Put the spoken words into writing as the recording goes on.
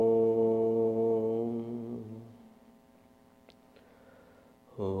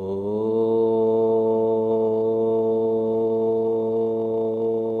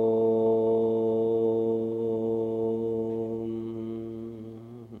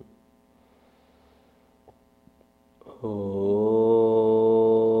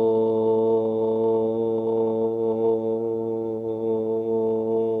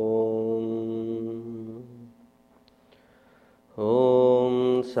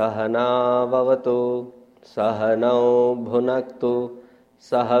सहनाववतु सहनौ भुनक्तु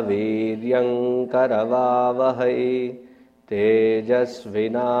सह वीर्यं करवावहै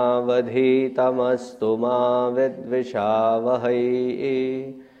तेजस्विनावधीतमस्तु मा विद्विषावहै।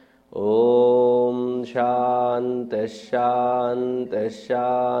 ओम शांति शांति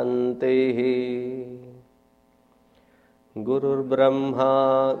शांतिः। गुरुर्ब्रह्मा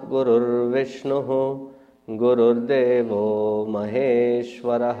गुरुर्विष्णुः गुरुर्देवो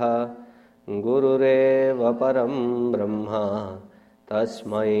महेश्वरः गुरुरेव परं ब्रह्म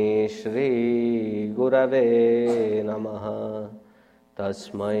तस्मै श्री गुरवे नमः।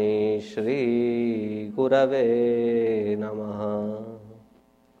 तस्मै श्री गुरवे नमः।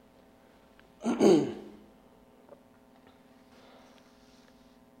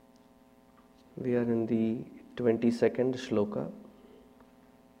 We are in the 22nd shloka.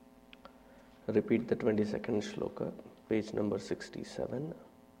 Repeat the 22nd shloka, page number 67.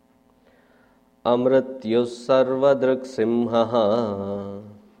 Amrityus sarvadrik simhaha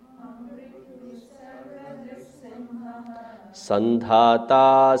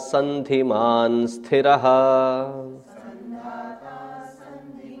sandhata sandhiman sthiraha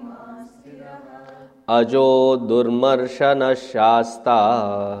ajo durmarshana shasta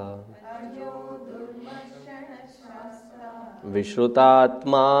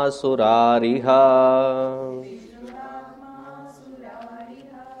Vishrutatma surariha.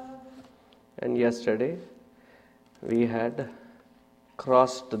 And yesterday we had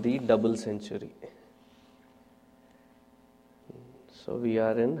crossed the double century. So we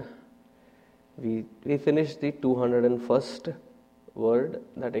finished the 201st word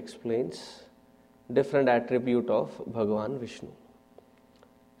that explains different attribute of Bhagavan Vishnu.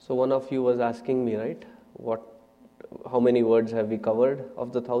 So one of you was asking me, right, how many words have we covered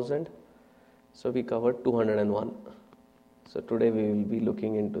of the 1000? So we covered 201. So today we will be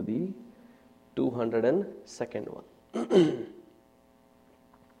looking into the 202nd one.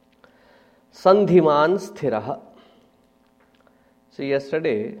 Sandhiman sthiraha. So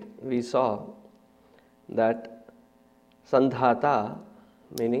yesterday we saw that Sandhata,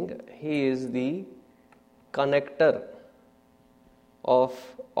 meaning he is the connector of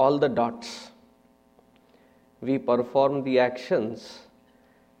all the dots. We perform the actions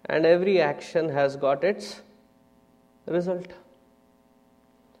and every action has got its result.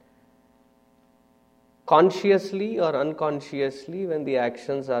 Consciously or unconsciously, when the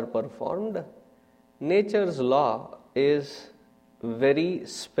actions are performed, nature's law is very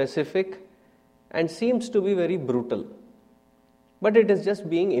specific and seems to be very brutal. But it is just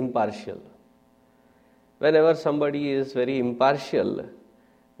being impartial. Whenever somebody is very impartial,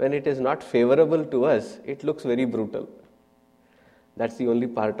 when it is not favorable to us, it looks very brutal. That's the only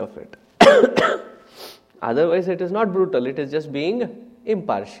part of it. Otherwise, it is not brutal, it is just being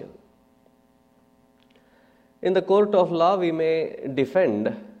impartial. In the court of law, we may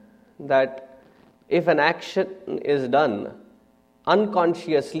defend that if an action is done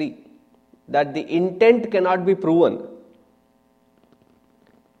unconsciously, that the intent cannot be proven.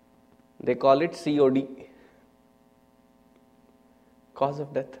 They call it COD. Cause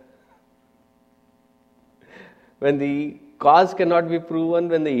of death. When the cause cannot be proven,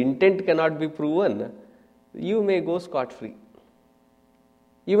 when the intent cannot be proven, you may go scot-free.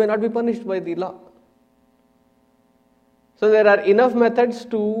 You may not be punished by the law. So there are enough methods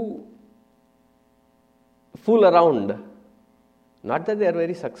to fool around. Not that they are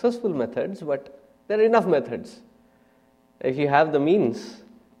very successful methods, but there are enough methods. If you have the means,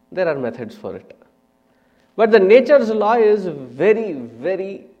 there are methods for it. But the nature's law is very,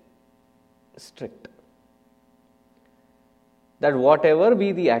 very strict. That whatever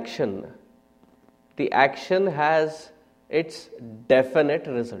be the action has its definite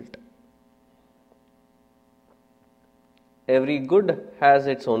result. Every good has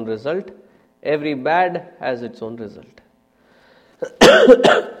its own result. Every bad has its own result.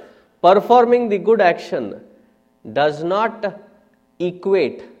 Performing the good action does not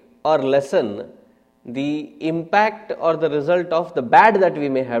equate or lessen the impact or the result of the bad that we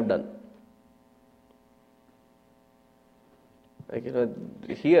may have done. Like,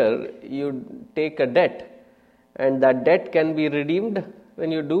 here you take a debt and that debt can be redeemed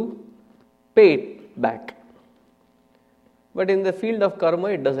when you do pay it back. But in the field of karma,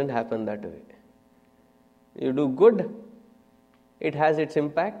 it doesn't happen that way. You do good, it has its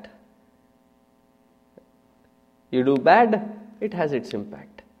impact. You do bad, it has its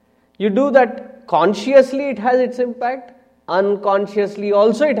impact. You do that consciously, it has its impact. Unconsciously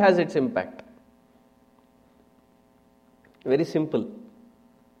also it has its impact. Very simple.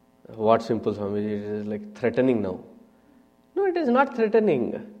 What simple, Swamiji? It is like threatening now. No, it is not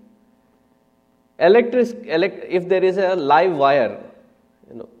threatening. If there is a live wire,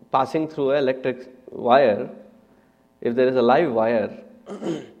 passing through an electric wire, if there is a live wire,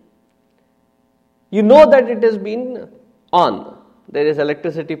 you know that it has been on. There is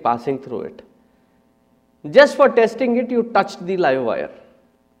electricity passing through it. Just for testing it, you touched the live wire.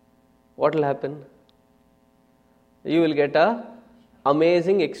 What will happen? You will get an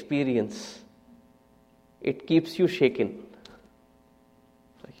amazing experience. It keeps you shaking.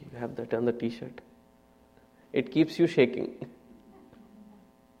 You have that on the t-shirt. It keeps you shaking.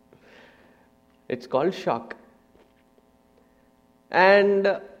 It's called shock.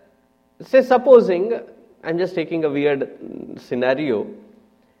 And say supposing, I'm just taking a weird scenario,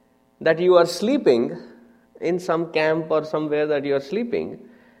 that you are sleeping in some camp or somewhere that you are sleeping,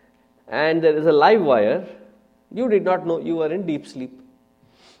 and there is a live wire. You did not know you were in deep sleep.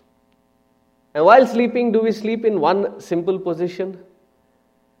 And while sleeping, do we sleep in one simple position?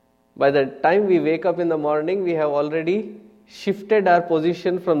 By the time we wake up in the morning, we have already shifted our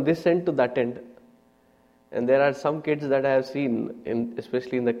position from this end to that end. And there are some kids that I have seen,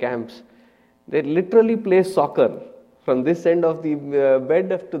 especially in the camps, they literally play soccer from this end of the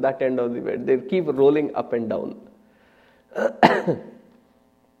bed to that end of the bed. They keep rolling up and down.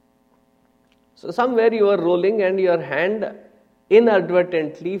 So somewhere you are rolling and your hand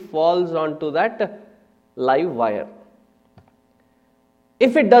inadvertently falls onto that live wire.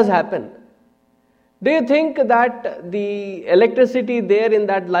 If it does happen, do you think that the electricity there in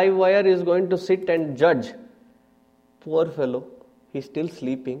that live wire is going to sit and judge? Poor fellow, he's still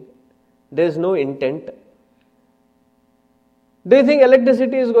sleeping. There is no intent. Do you think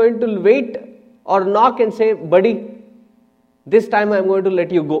electricity is going to wait or knock and say, buddy, this time I'm going to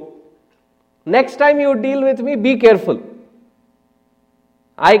let you go. Next time you deal with me, be careful.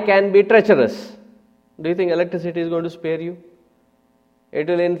 I can be treacherous. Do you think electricity is going to spare you? It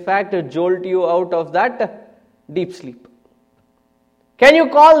will in fact jolt you out of that deep sleep. Can you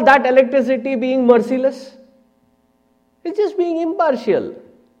call that electricity being merciless? It's just being impartial.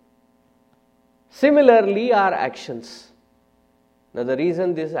 Similarly, our actions. Now the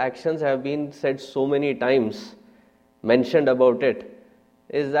reason these actions have been said so many times, mentioned about it,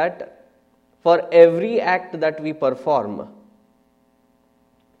 is that for every act that we perform,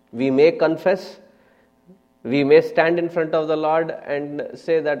 we may confess, we may stand in front of the Lord and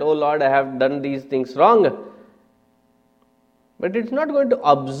say that, oh Lord, I have done these things wrong. But it's not going to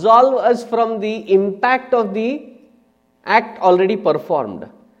absolve us from the impact of the act already performed.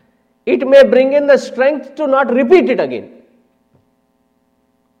 It may bring in the strength to not repeat it again.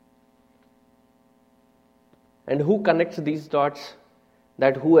 And who connects these dots?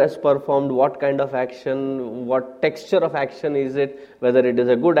 That who has performed what kind of action, what texture of action is it, whether it is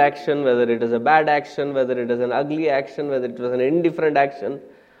a good action, whether it is a bad action, whether it is an ugly action, whether it was an indifferent action,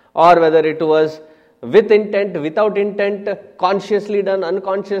 or whether it was with intent, without intent, consciously done,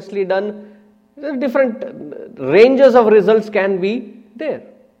 unconsciously done. Different ranges of results can be there.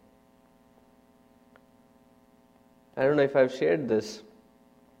 I don't know if I've shared this.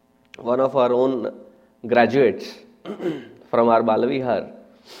 One of our own graduates from our Balavihar,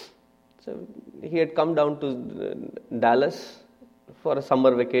 so he had come down to Dallas for a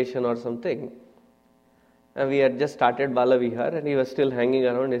summer vacation or something, and we had just started Balavihar and he was still hanging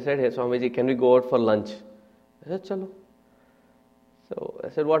around. He said, hey Swamiji, can we go out for lunch? I said, chalo. So I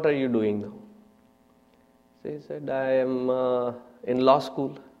said, what are you doing now? So he said, I am in law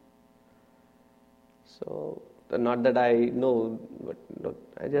school. So not that I know, but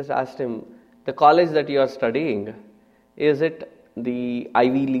I just asked him, the college that you are studying, is it the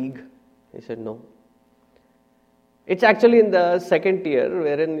Ivy League? He said, no. It's actually in the second tier,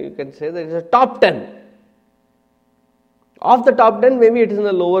 wherein you can say that it's a top 10. Of the top 10, maybe it is in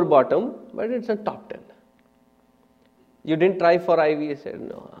the lower bottom, but it's a top 10. You didn't try for Ivy? He said,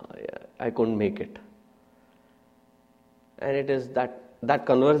 no, I couldn't make it. And it is that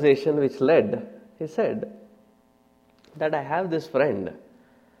conversation which led, he said, that I have this friend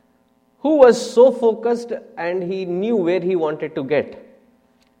who was so focused and he knew where he wanted to get.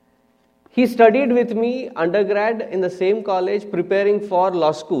 He studied with me undergrad in the same college, preparing for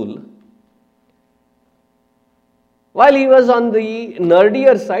law school. While he was on the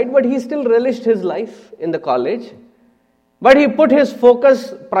nerdier side, but he still relished his life in the college. But he put his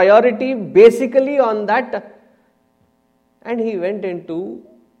focus, priority basically on that. And he went into,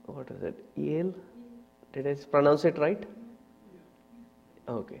 what is it, Yale? Did I pronounce it right?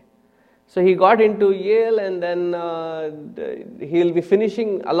 Okay. So he got into Yale and then he'll be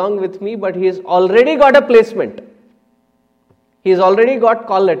finishing along with me, but he has already got a placement. He has already got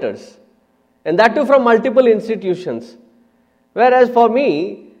call letters. And that too from multiple institutions. Whereas for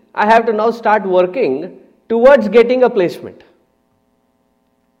me, I have to now start working towards getting a placement.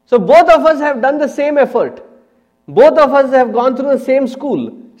 So both of us have done the same effort. Both of us have gone through the same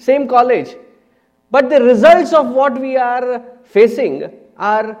school, same college. But the results of what we are facing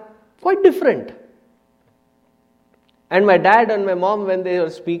are quite different. And my dad and my mom, when they were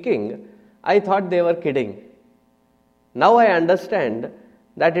speaking, I thought they were kidding. Now I understand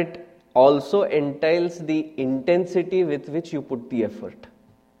that it also entails the intensity with which you put the effort.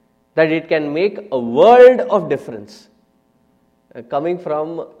 That it can make a world of difference. Coming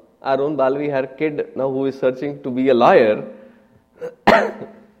from our own Balvihar kid now who is searching to be a lawyer, and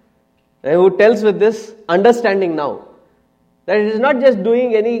who tells with this understanding now that it is not just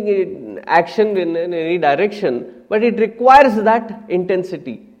doing any action in any direction, but it requires that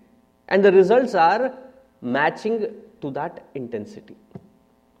intensity, and the results are matching to that intensity.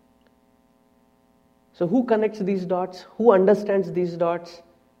 So who connects these dots? Who understands these dots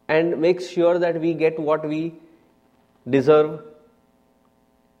and makes sure that we get what we deserve?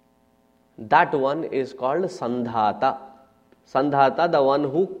 That one is called Sandhata. Sandhata, the one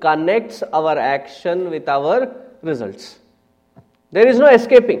who connects our action with our results. There is no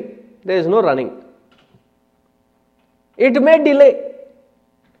escaping. There is no running. It may delay.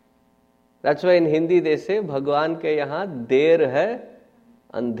 That's why in Hindi they say, Bhagwan ke yahan der hai,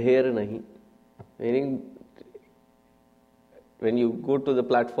 andher nahi. Meaning, when you go to the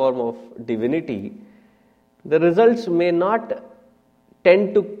platform of divinity, the results may not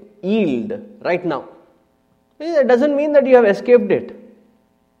tend to yield right now. That doesn't mean that you have escaped it.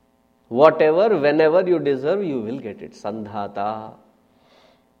 Whatever, whenever you deserve, you will get it. Sandhata.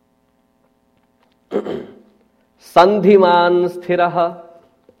 Sandhiman sthiraha.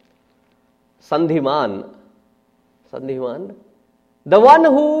 Sandhiman. Sandhiman. The one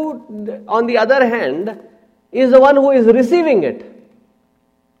who, on the other hand, is the one who is receiving it.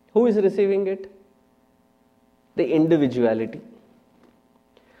 Who is receiving it? The individuality.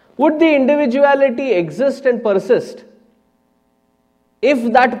 Would the individuality exist and persist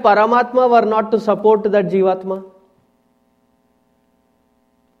if that Paramatma were not to support that Jivatma?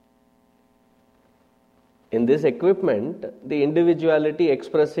 In this equipment, the individuality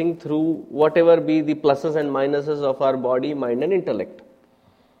expressing through whatever be the pluses and minuses of our body, mind and intellect.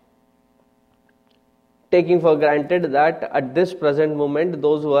 Taking for granted that at this present moment,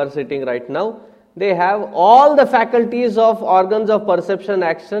 those who are sitting right now, they have all the faculties of organs of perception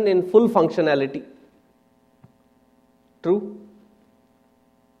action in full functionality. True?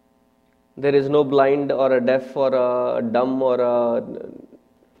 There is no blind or a deaf or a dumb or a...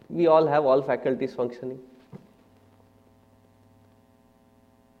 We all have all faculties functioning.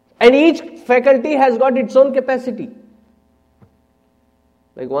 And each faculty has got its own capacity.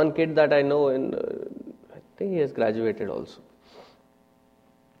 Like one kid that I know, I think he has graduated also,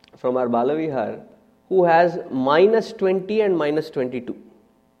 from our Balavihar, who has -20 and -22.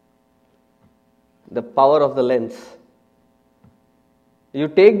 The power of the lens. You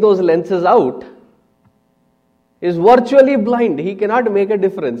take those lenses out, he is virtually blind. He cannot make a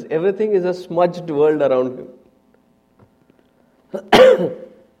difference. Everything is a smudged world around him.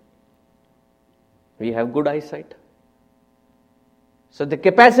 We have good eyesight. So the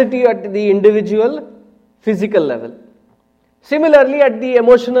capacity at the individual physical level. Similarly, at the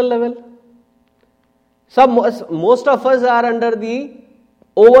emotional level, most of us are under the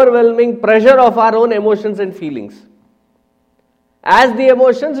overwhelming pressure of our own emotions and feelings. As the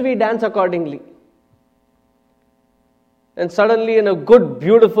emotions, we dance accordingly. And suddenly, in a good,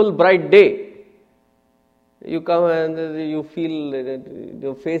 beautiful, bright day, you come and you feel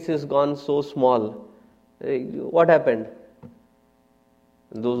your face is gone so small. What happened?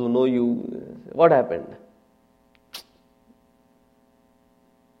 Those who know you, what happened?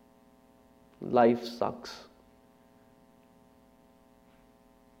 Life sucks.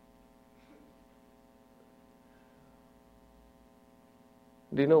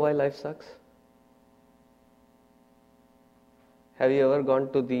 Do you know why life sucks? Have you ever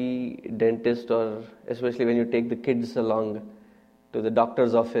gone to the dentist, or especially when you take the kids along to the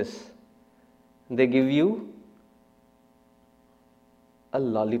doctor's office? They give you a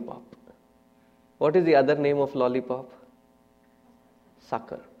lollipop. What is the other name of lollipop?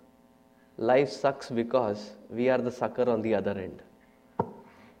 Sucker. Life sucks because we are the sucker on the other end.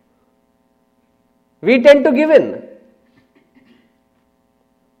 We tend to give in.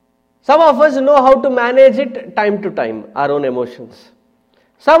 Some of us know how to manage it time to time, our own emotions.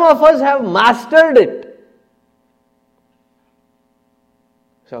 Some of us have mastered it.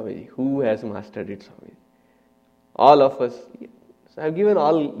 Swami, who has mastered it, Swami? All of us. So I have given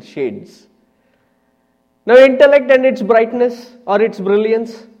all shades. Now, intellect and its brightness or its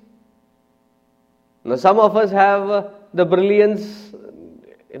brilliance. Now, some of us have the brilliance,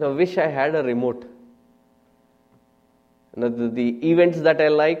 wish I had a remote. The events that I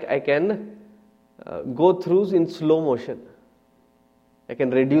like, I can go through in slow motion. I can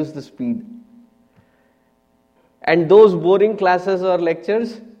reduce the speed. And those boring classes or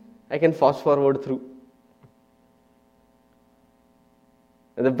lectures, I can fast forward through.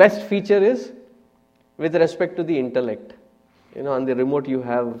 And the best feature is with respect to the intellect. On the remote you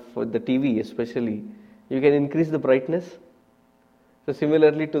have for the TV especially, you can increase the brightness. So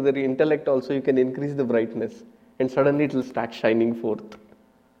similarly to the intellect also, you can increase the brightness and suddenly it will start shining forth.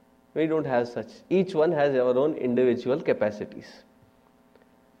 We don't have such. Each one has our own individual capacities.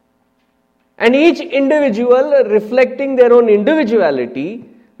 And each individual reflecting their own individuality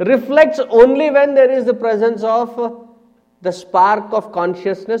reflects only when there is the presence of the spark of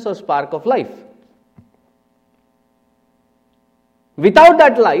consciousness or spark of life. Without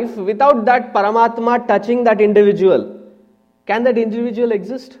that life, without that Paramatma touching that individual, can that individual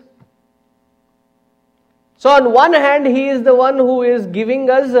exist? So on one hand, he is the one who is giving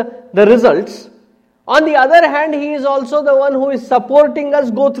us the results. On the other hand, he is also the one who is supporting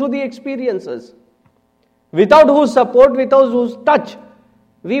us go through the experiences. Without whose support, without whose touch,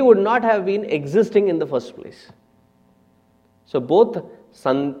 we would not have been existing in the first place. So both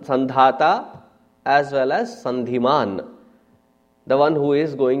Sandhata as well as Sandhiman, the one who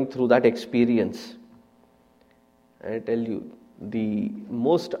is going through that experience. I tell you, the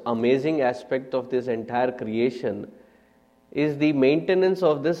most amazing aspect of this entire creation is the maintenance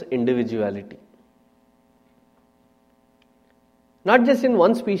of this individuality. Not just in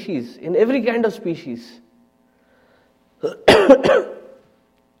one species, in every kind of species.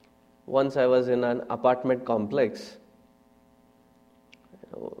 Once I was in an apartment complex.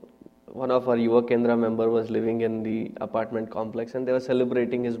 One of our Yuva Kendra member was living in the apartment complex and they were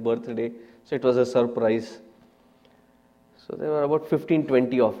celebrating his birthday. So it was a surprise. So there were about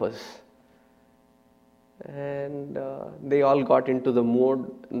 15-20 of us. And they all got into the mood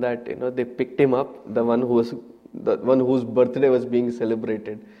that, they picked him up, the one whose birthday was being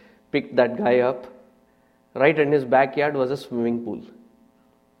celebrated, picked that guy up. Right in his backyard was a swimming pool.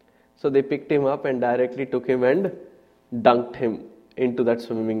 So they picked him up and directly took him and dunked him into that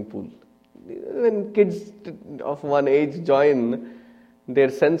swimming pool. When kids of one age join, their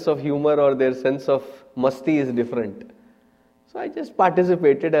sense of humor or their sense of masti is different. So I just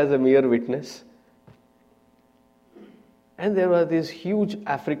participated as a mere witness. And there were these huge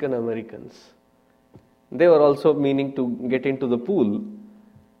African Americans. They were also meaning to get into the pool.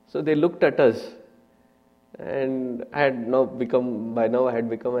 So they looked at us. And I had become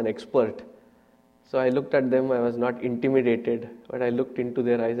an expert. So I looked at them, I was not intimidated, but I looked into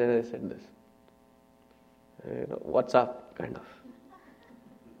their eyes and I said this. What's up, kind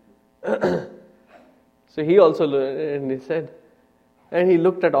of. So he also looked and he said, and he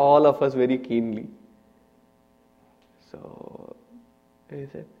looked at all of us very keenly. So he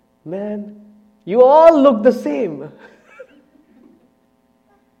said, man, you all look the same.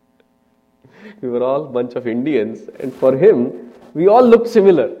 We were all a bunch of Indians, and for him, we all looked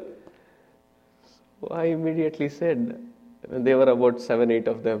similar. So I immediately said, when there were about 7-8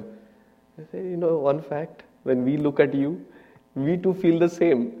 of them, I said, one fact, when we look at you, we too feel the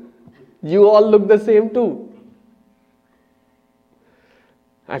same. You all look the same too.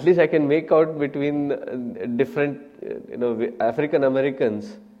 At least I can make out between different, African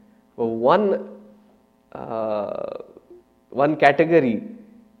Americans. One category,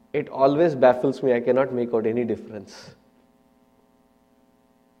 it always baffles me. I cannot make out any difference.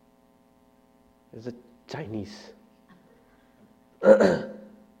 It's the Chinese.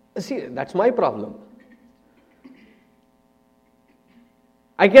 See, that's my problem.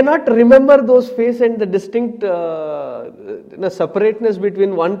 I cannot remember those faces and the distinct separateness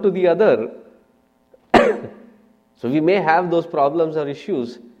between one to the other. So we may have those problems or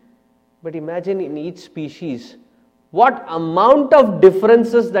issues, but imagine in each species what amount of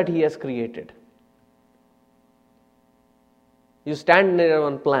differences that he has created. You stand near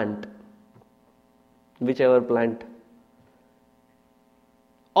one plant, whichever plant.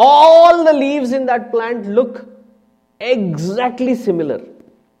 All the leaves in that plant look exactly similar.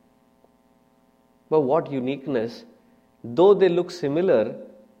 But what uniqueness, though they look similar,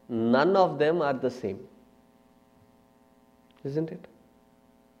 none of them are the same. Isn't it?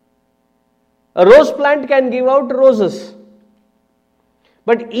 A rose plant can give out roses,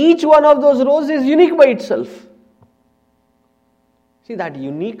 but each one of those roses is unique by itself. See, that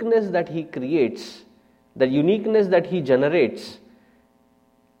uniqueness that he creates, the uniqueness that he generates,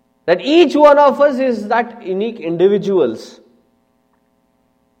 That each one of us is that unique individuals.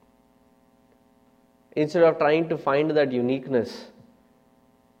 Instead of trying to find that uniqueness,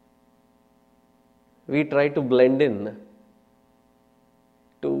 we try to blend in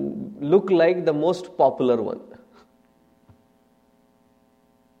to look like the most popular one.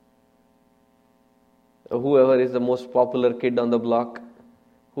 Whoever is the most popular kid on the block,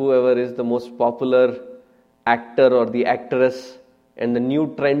 whoever is the most popular actor or the actress, and the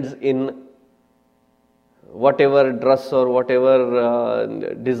new trends in whatever dress or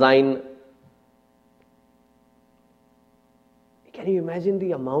whatever design. Can you imagine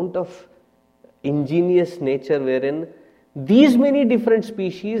the amount of ingenious nature wherein these many different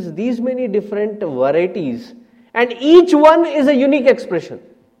species, these many different varieties, and each one is a unique expression.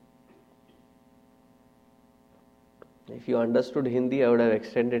 If you understood Hindi, I would have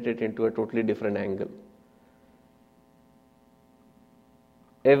extended it into a totally different angle.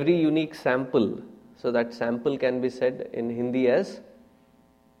 Every unique sample, so that sample can be said in Hindi as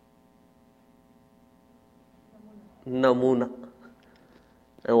namuna.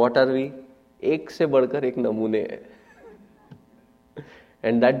 And what are we? एक से बढ़कर एक नमूने है.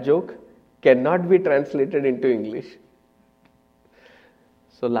 And that joke cannot be translated into English.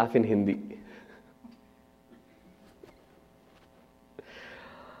 So laugh in Hindi.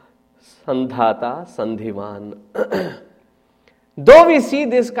 Sandhata Sandhivan. Though we see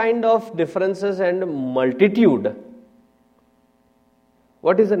this kind of differences and multitude,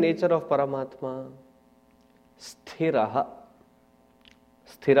 what is the nature of Paramatma? Sthiraha.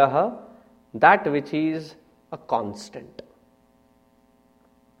 Sthiraha, that which is a constant.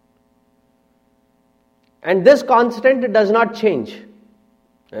 And this constant does not change.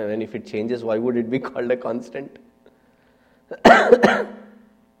 And if it changes, why would it be called a constant?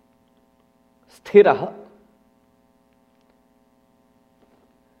 Sthiraha.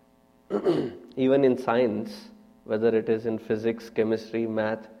 Even in science, whether it is in physics, chemistry,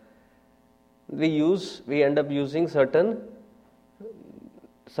 math, we end up using certain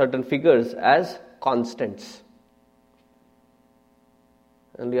figures as constants.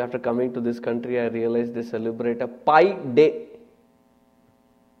 Only after coming to this country, I realized they celebrate a Pi Day.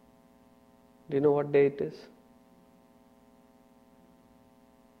 Do you know what day it is?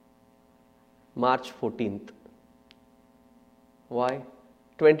 March 14th. Why?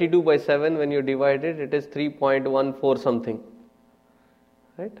 22 by 7, when you divide it, it is 3.14 something.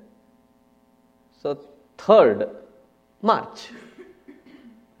 Right? So, 3rd March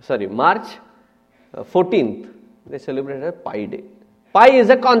 14th, they celebrate a Pi Day. Pi is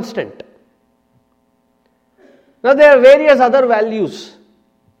a constant. Now, there are various other values.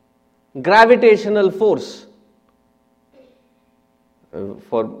 Gravitational force.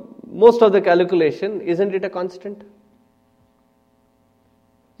 For most of the calculation, isn't it a constant?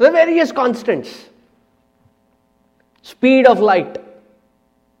 There are various constants. Speed of light.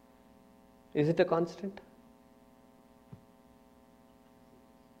 Is it a constant?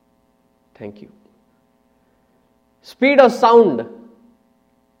 Thank you. Speed of sound.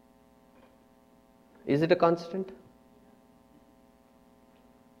 Is it a constant?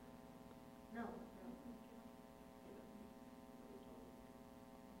 No.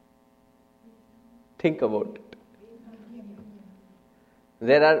 Think about it.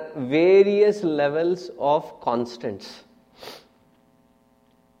 There are various levels of constants.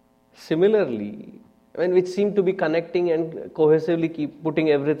 Similarly, which seem to be connecting and cohesively keep putting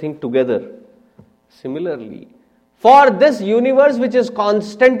everything together. Similarly, for this universe which is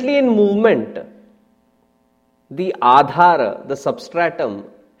constantly in movement, the adhara, the substratum,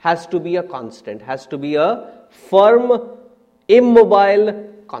 has to be a constant, has to be a firm,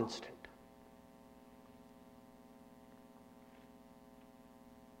 immobile constant.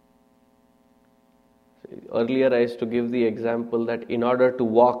 Earlier I used to give the example that in order to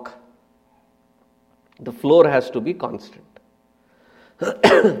walk, the floor has to be constant.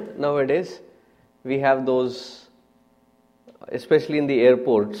 Nowadays, we have those, especially in the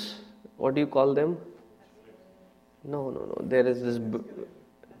airports, what do you call them? No. There is this,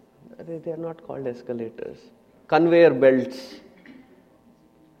 they are not called escalators. Conveyor belts.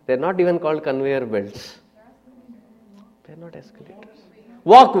 They are not even called conveyor belts. They are not escalators.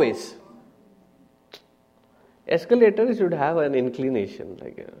 Walkways. Escalators should have an inclination,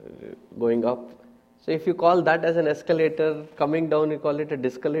 like going up. So if you call that as an escalator, coming down you call it a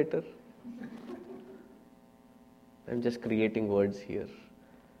discalator. I'm just creating words here.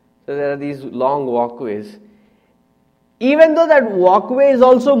 So there are these long walkways. Even though that walkway is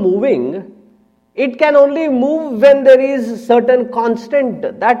also moving, it can only move when there is certain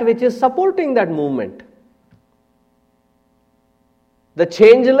constant, that which is supporting that movement. The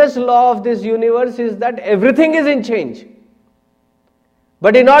changeless law of this universe is that everything is in change.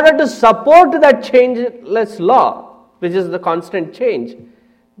 But in order to support that changeless law, which is the constant change,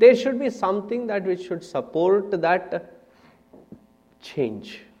 there should be something that which should support that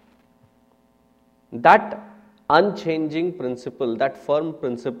change. That unchanging principle, that firm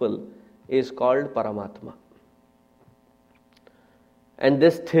principle is called Paramatma. And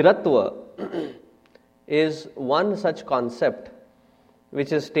this Sthiratva is one such concept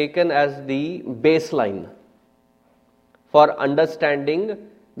which is taken as the baseline for understanding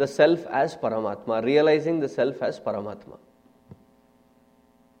the self as Paramatma, realizing the self as Paramatma.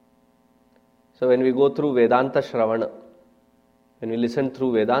 So when we go through Vedanta Shravana, when we listen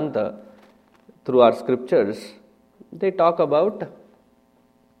through Vedanta, through our scriptures, they talk about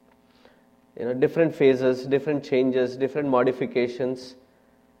different phases, different changes, different modifications.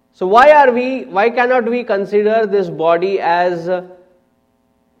 So why cannot we consider this body as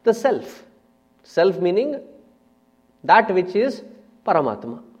the self? Self meaning that which is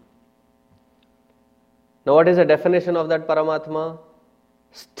Paramatma. Now what is the definition of that Paramatma?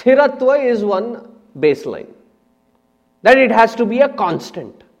 Sthiratva is one baseline. That it has to be a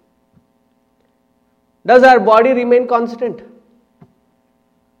constant. Does our body remain constant?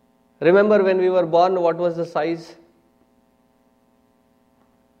 Remember when we were born, what was the size?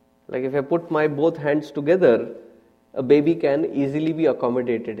 Like if I put my both hands together, a baby can easily be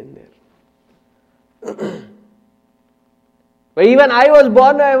accommodated in there. But even I was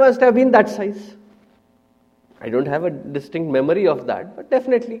born, I must have been that size. I don't have a distinct memory of that, but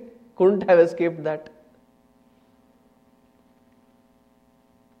definitely couldn't have escaped that.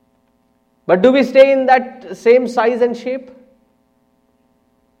 But do we stay in that same size and shape?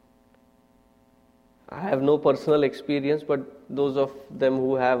 I have no personal experience, but those of them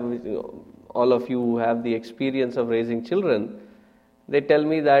who have, all of you who have the experience of raising children, they tell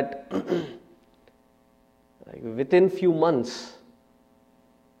me that within few months,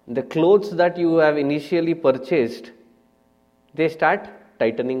 the clothes that you have initially purchased, they start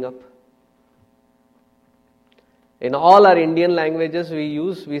tightening up. In all our Indian languages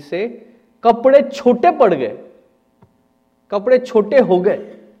we say, कपड़े छोटे पड़ गए, कपड़े छोटे हो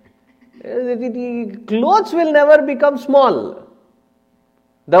गए. The clothes will never become small.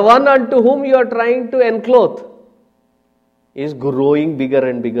 The one unto whom you are trying to enclothe is growing bigger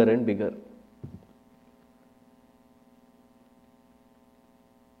and bigger and bigger.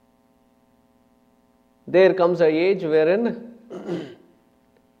 There comes an age wherein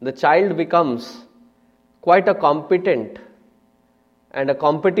the child becomes quite a competent and a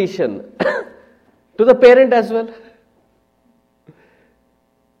competition to the parent as well.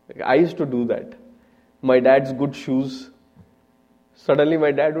 I used to do that. My dad's good shoes, suddenly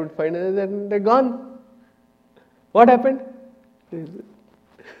my dad would find and they're gone. What happened?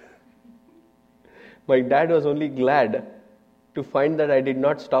 My dad was only glad to find that I did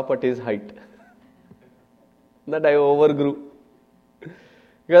not stop at his height, that I overgrew.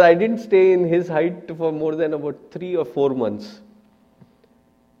 Because I didn't stay in his height for more than about 3 or 4 months.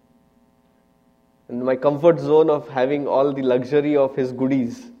 And my comfort zone of having all the luxury of his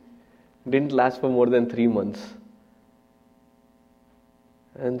goodies didn't last for more than 3 months.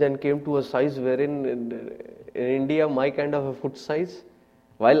 And then came to a size wherein in India, my kind of a foot size,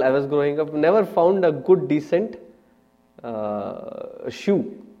 while I was growing up, never found a good decent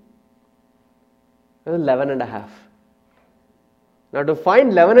shoe. 11 and a half. Now to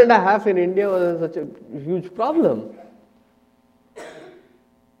find 11 and a half in India was such a huge problem.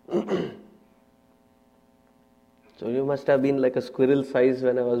 So you must have been like a squirrel size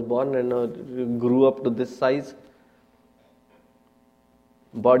when I was born and now you grew up to this size.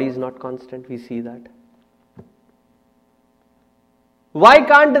 Body is not constant, we see that. Why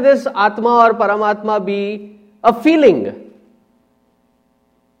can't this Atma or Paramatma be a feeling?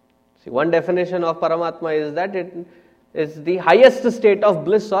 See, one definition of Paramatma is that it is the highest state of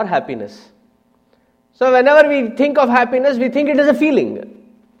bliss or happiness. So whenever we think of happiness, we think it is a feeling.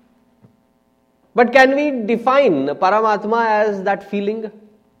 But can we define Paramatma as that feeling?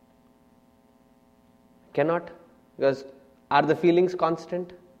 Cannot, because are the feelings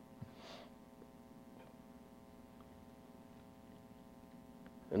constant?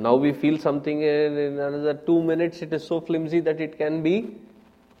 Now we feel something in another 2 minutes, it is so flimsy that it can be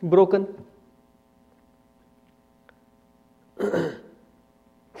broken.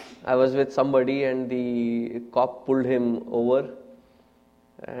 I was with somebody and the cop pulled him over,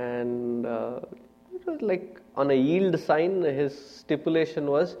 and it was like on a yield sign, his stipulation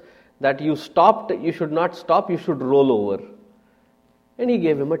was that you stopped, you should not stop, you should roll over. And he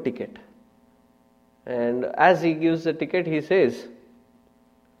gave him a ticket. And as he gives the ticket, he says,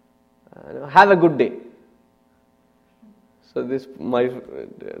 Have a good day. So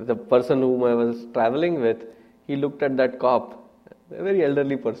the person whom I was traveling with, he looked at that cop, a very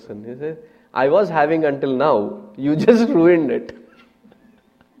elderly person. He said, I was having until now, you just ruined it.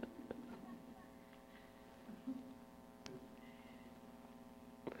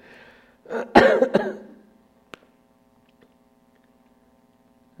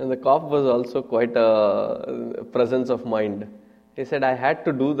 And the cop was also quite a presence of mind. He said, I had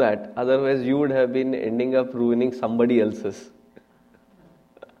to do that, otherwise you would have been ending up ruining somebody else's.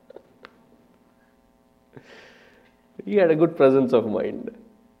 He had a good presence of mind.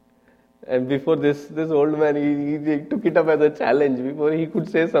 And before this old man, he took it up as a challenge. Before he could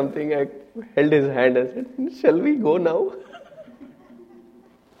say something, I held his hand and said, shall we go now?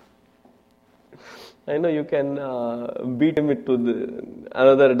 I know you can beat him into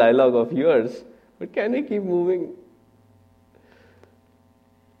another dialogue of yours, but can we keep moving?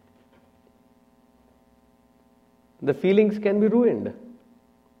 The feelings can be ruined.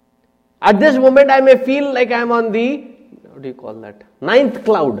 At this moment, I may feel like I am on the, what do you call that? Ninth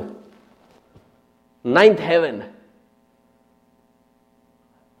cloud. Ninth heaven.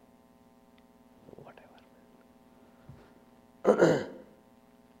 Whatever.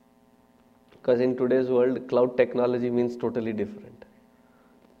 Because in today's world, cloud technology means totally different.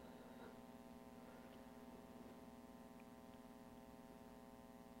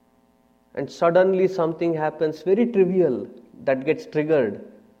 And suddenly something happens very trivial that gets triggered,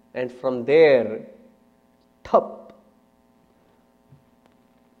 and from there, thup.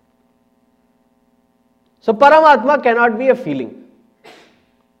 So Paramatma cannot be a feeling.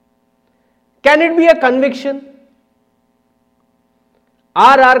 Can it be a conviction?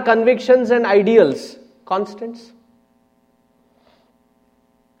 Are our convictions and ideals constants?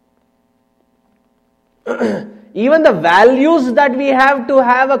 Even the values that we have to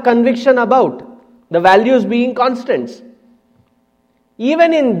have a conviction about, the values being constants,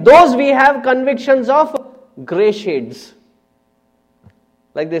 even in those we have convictions of grey shades.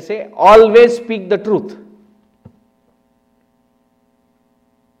 Like they say, always speak the truth.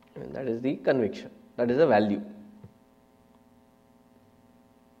 And that is the conviction, that is a value.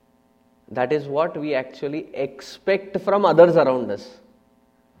 That is what we actually expect from others around us.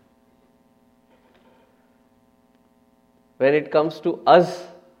 When it comes to us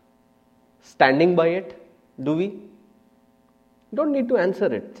standing by it, do we? Don't need to answer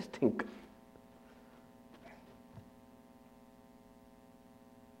it, just think.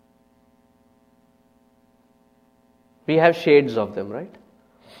 We have shades of them, right?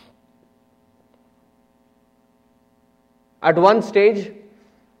 At one stage,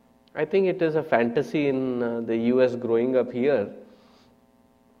 I think it is a fantasy in the US growing up here,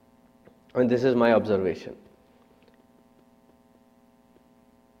 and this is my observation.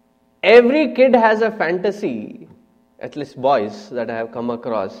 Every kid has a fantasy, at least boys that I have come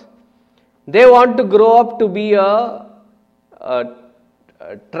across. They want to grow up to be a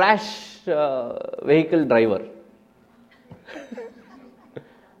trash vehicle driver.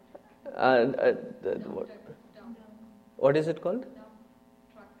 What is it called?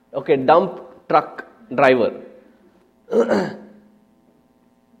 Okay, dump truck driver.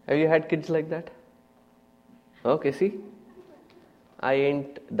 Have you had kids like that? Okay, see? I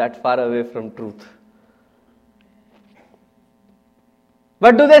ain't that far away from truth.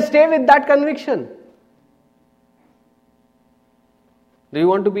 But do they stay with that conviction? Do you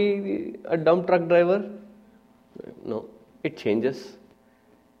want to be a dump truck driver? No, it changes.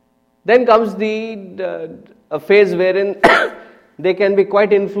 Then comes a phase wherein they can be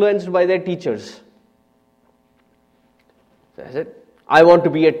quite influenced by their teachers. So I said, I want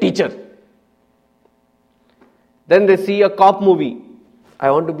to be a teacher. Then they see a cop movie. I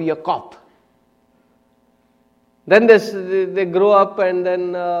want to be a cop. Then they grow up and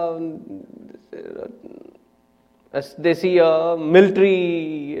then they see a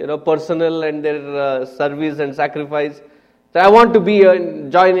military personnel and their service and sacrifice. So I want to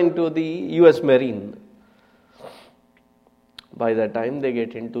join into the US Marine. By the time they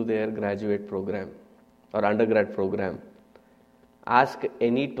get into their graduate program or undergrad program, ask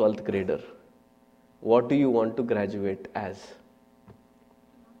any 12th grader, what do you want to graduate as?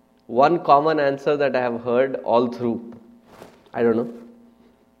 One common answer that I have heard all through, I don't know.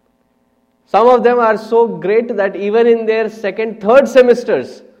 Some of them are so great that even in their second, third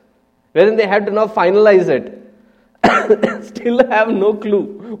semesters, wherein they have to now finalize it, still have no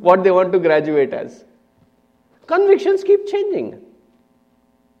clue what they want to graduate as. Convictions keep changing.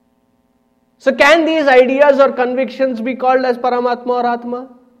 So can these ideas or convictions be called as Paramatma or Atma?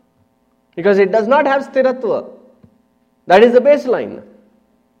 Because it does not have Sthiratva. That is the baseline.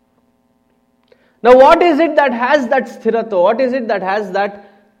 Now what is it that has that sthiratva? What is it that has that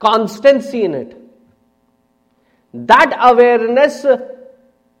constancy in it? That awareness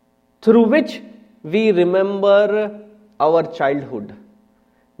through which we remember our childhood,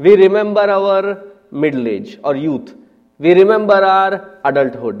 we remember our middle age or youth, we remember our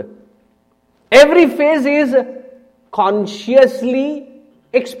adulthood. Every phase is consciously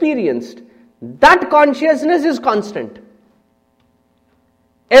experienced. That consciousness is constant.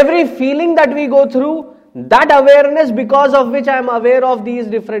 Every feeling that we go through, that awareness because of which I am aware of these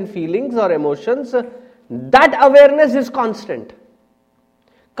different feelings or emotions, that awareness is constant.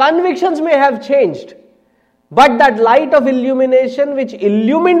 Convictions may have changed, but that light of illumination which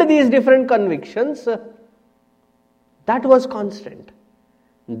illumined these different convictions, that was constant.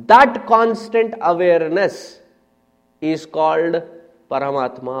 That constant awareness is called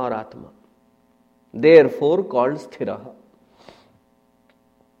Paramatma or Atma, therefore called Sthiraha.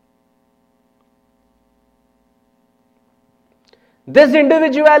 This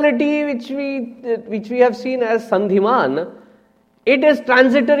individuality which we have seen as Sandhiman, it is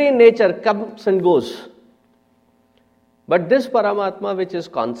transitory in nature, comes and goes. But this Paramatma which is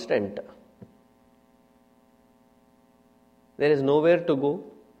constant, there is nowhere to go,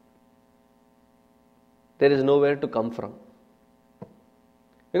 there is nowhere to come from.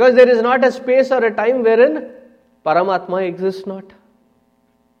 Because there is not a space or a time wherein Paramatma exists not.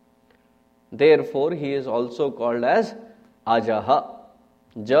 Therefore, he is also called as Ajaha.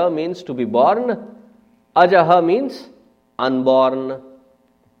 Ja means to be born. Ajaha means unborn.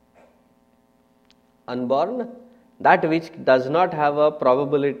 Unborn, that which does not have a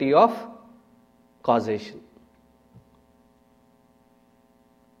probability of causation.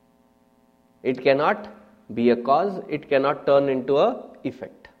 It cannot be a cause, it cannot turn into a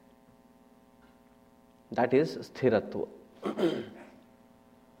effect. That is sthiratva.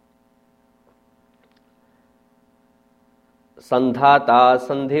 Sandhata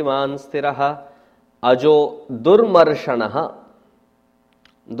sandhiman sthiraha ajo durmarshanaha.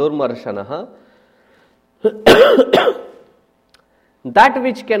 Durmarshanaha. That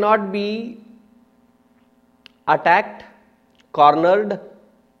which cannot be attacked, cornered,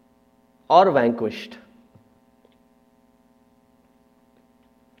 or vanquished.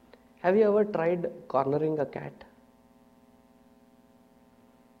 Have you ever tried cornering a cat?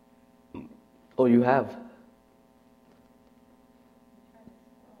 Oh, you have?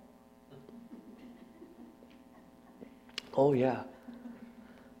 Oh, yeah.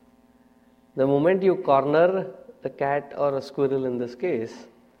 The moment you corner the cat or a squirrel in this case,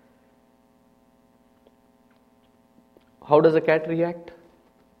 how does a cat react?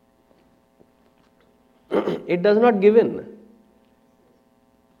 It does not give in.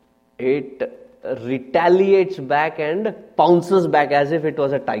 It retaliates back and pounces back as if it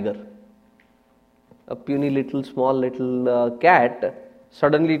was a tiger. A puny little, small little cat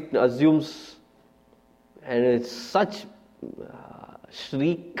suddenly assumes, and it's such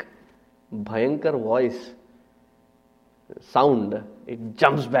shriek, bhayankar voice, sound, it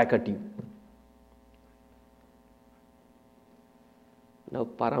jumps back at you. Now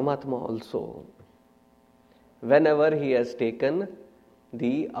Paramatma also, whenever he has taken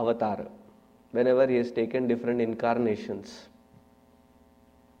the avatar, whenever he has taken different incarnations,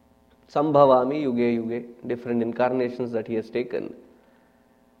 Sambhavami Yuge Yuge, different incarnations that he has taken,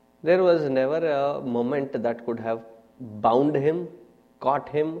 there was never a moment that could have bound him, caught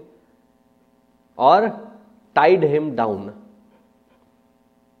him, or tied him down.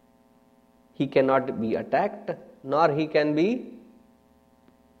 He cannot be attacked, nor he can be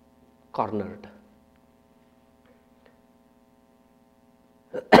cornered.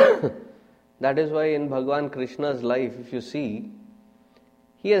 That is why in Bhagavan Krishna's life, if you see,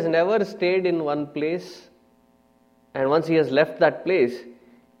 he has never stayed in one place, and once he has left that place,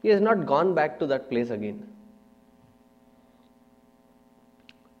 he has not gone back to that place again.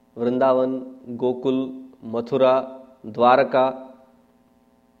 Vrindavan, Gokul, Mathura, Dwaraka,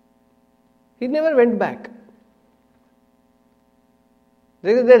 he never went back.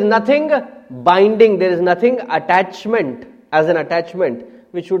 There is nothing binding, there is nothing attachment, as an attachment,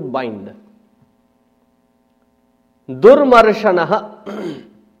 which would bind. Durmarshanaha.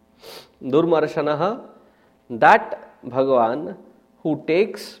 Durmarshanaha, that Bhagavan who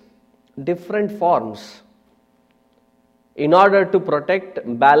takes different forms in order to protect,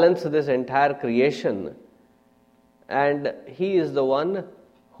 balance this entire creation, and he is the one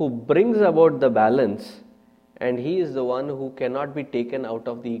who brings about the balance, and he is the one who cannot be taken out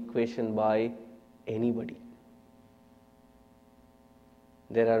of the equation by anybody.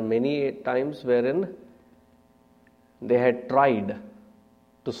 There are many times wherein they had tried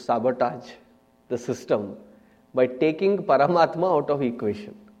to sabotage the system by taking Paramatma out of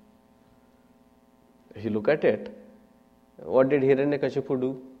equation. If you look at it, what did Hiranyakashipu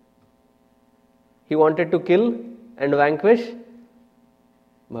do? He wanted to kill and vanquish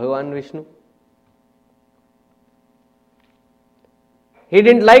Bhagavan Vishnu. He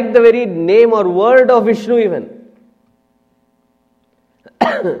didn't like the very name or word of Vishnu even.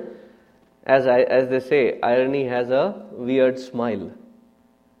 As they say, irony has a weird smile.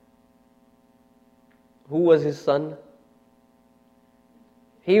 Who was his son?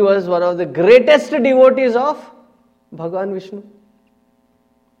 He was one of the greatest devotees of Bhagavan Vishnu.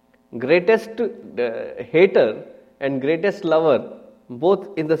 Greatest hater and greatest lover, both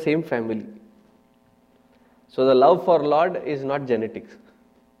in the same family. So the love for Lord is not genetics.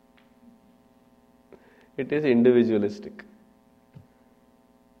 It is individualistic.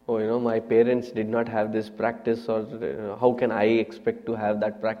 Oh, my parents did not have this practice, or how can I expect to have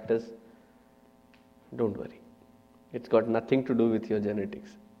that practice? Don't worry. It's got nothing to do with your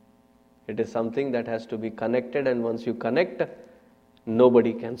genetics. It is something that has to be connected, and once you connect,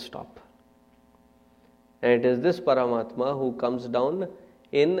 nobody can stop. And it is this Paramatma who comes down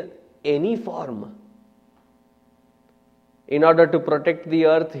in any form. In order to protect the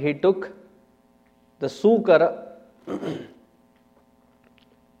earth, he took the Sukara,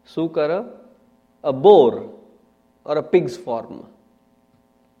 a boar or a pig's form.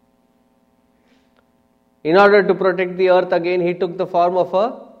 In order to protect the earth again, he took the form of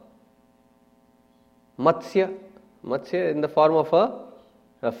a Matsya in the form of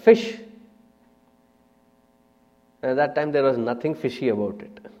a fish. At that time there was nothing fishy about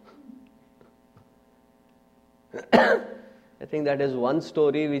it. I think that is one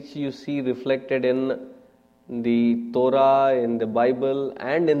story which you see reflected in the Torah, in the Bible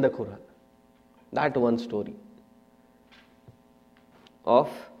and in the Quran. That one story of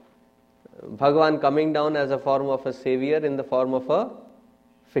Bhagavan coming down as a form of a savior in the form of a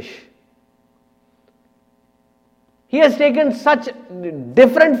fish. He has taken such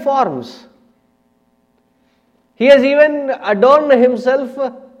different forms. He has even adorned himself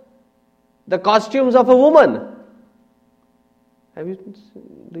the costumes of a woman.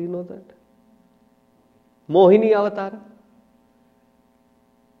 Do you know that? Mohini avatar.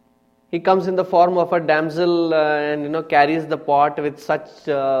 He comes in the form of a damsel and carries the pot with such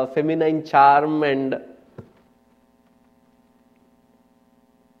feminine charm and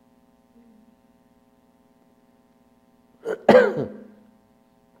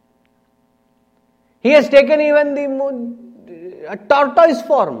he has taken even a tortoise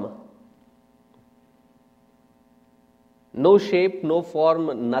form. No shape, no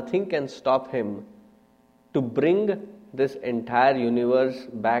form, nothing can stop him to bring this entire universe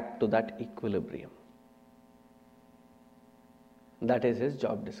back to that equilibrium. That is his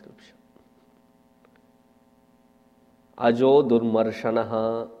job description. Ajo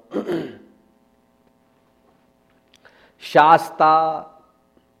Durmarshanaha Shasta.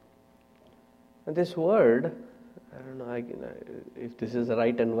 This word, I don't know if this is the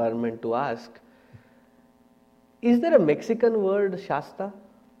right environment to ask. Is there a Mexican word Shasta?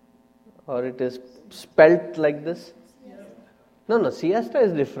 Or it is spelt like this? No, siesta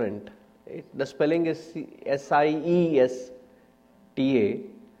is different. The spelling is Siesta.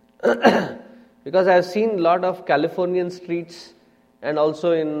 Because I have seen a lot of Californian streets, and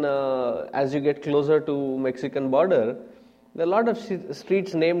also in as you get closer to Mexican border, there are a lot of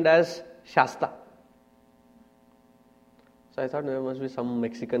streets named as Shasta. So I thought there must be some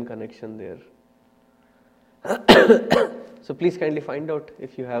Mexican connection there. So please kindly find out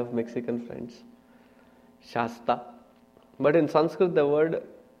if you have Mexican friends. Shasta. But in Sanskrit the word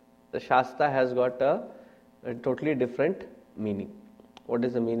the Shasta has got a totally different meaning. What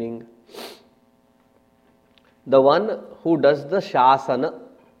is the meaning? The one who does the Shasana,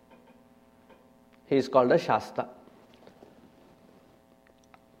 he is called a Shasta.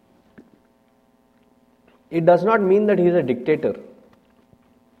 It does not mean that he is a dictator.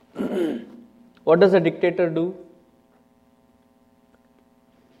 What does a dictator do?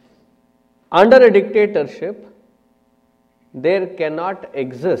 Under a dictatorship, there cannot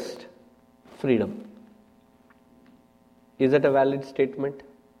exist freedom. Is that a valid statement?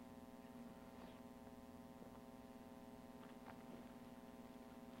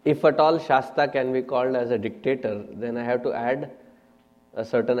 If at all Shasta can be called as a dictator, then I have to add a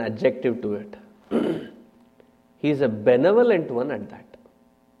certain adjective to it. He is a benevolent one at that.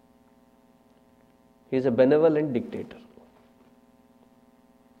 He is a benevolent dictator.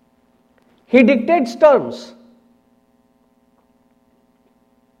 He dictates terms.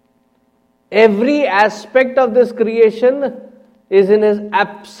 Every aspect of this creation is in his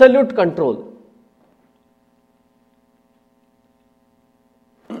absolute control.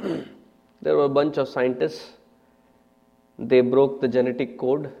 There were a bunch of scientists. They broke the genetic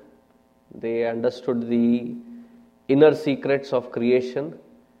code. They understood the inner secrets of creation.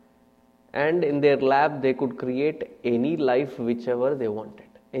 And in their lab, they could create any life whichever they wanted,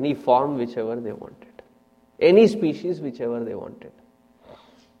 any form whichever they wanted, any species whichever they wanted.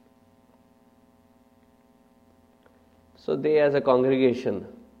 So they as a congregation,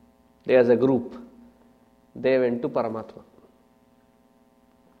 they as a group, they went to Paramatma.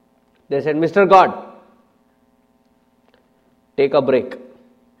 They said, Mr. God, take a break.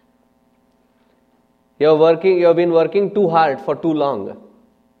 You have been working too hard for too long.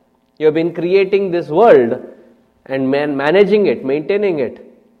 You have been creating this world and managing it, maintaining it.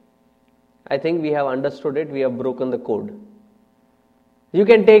 I think we have understood it, we have broken the code. You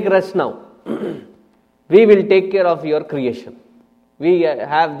can take rest now. We will take care of your creation. We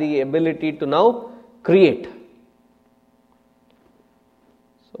have the ability to now create.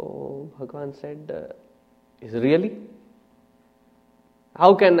 So Bhagavan said, is it really?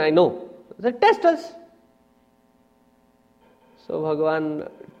 How can I know? He said, test us. So Bhagavan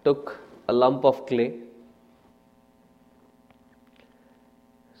took a lump of clay.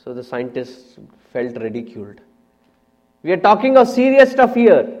 So the scientists felt ridiculed. We are talking of serious stuff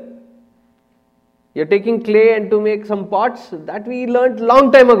here. You're taking clay and to make some pots that we learnt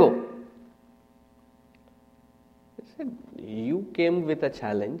long time ago. He said, you came with a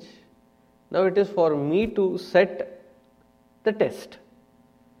challenge. Now it is for me to set the test.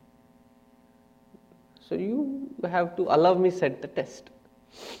 So you have to allow me set the test.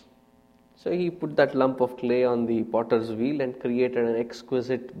 So he put that lump of clay on the potter's wheel and created an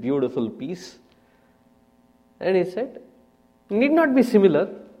exquisite, beautiful piece. And he said, need not be similar,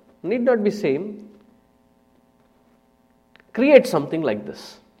 need not be same. Create something like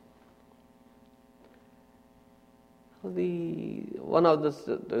this. One of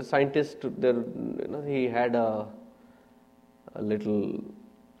the scientists, he had a little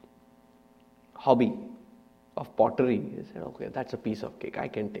hobby of pottery. He said, okay, that's a piece of cake, I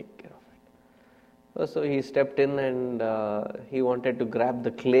can take care of it. So he stepped in and he wanted to grab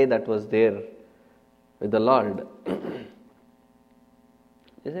the clay that was there with the Lord.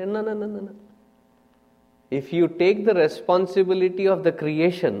 He said, no. If you take the responsibility of the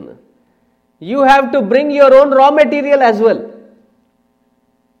creation, you have to bring your own raw material as well.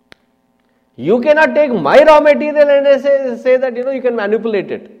 You cannot take my raw material and say that you can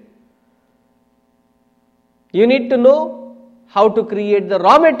manipulate it. You need to know how to create the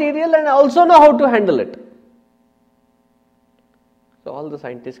raw material and also know how to handle it. So all the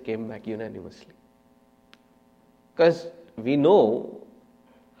scientists came back unanimously. Because we know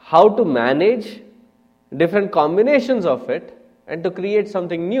how to manage different combinations of it and to create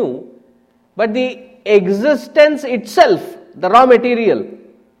something new, but the existence itself, the raw material,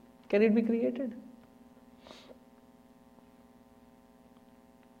 can it be created?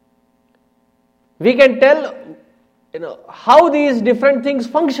 We can tell how these different things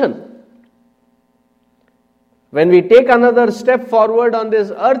function. When we take another step forward on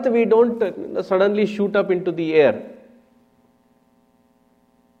this earth, we don't suddenly shoot up into the air.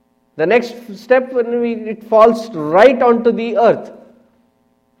 The next step, it falls right onto the earth.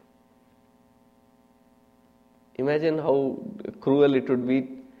 Imagine how cruel it would be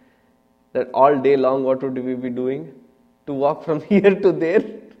that all day long, what would we be doing? To walk from here to there,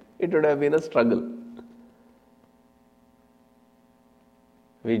 it would have been a struggle.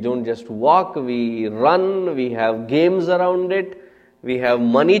 We don't just walk, we run, we have games around it, we have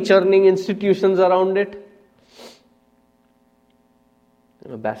money churning institutions around it.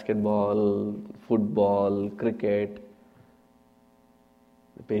 Basketball, football, cricket.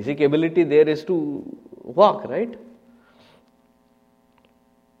 The basic ability there is to walk, right?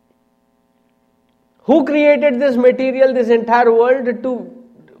 Who created this material, this entire world to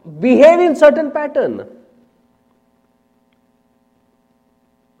behave in certain pattern?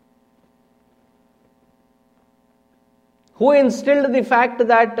 Who instilled the fact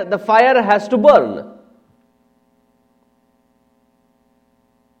that the fire has to burn?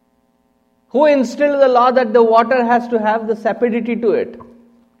 Who instilled the law that the water has to have the sapidity to it?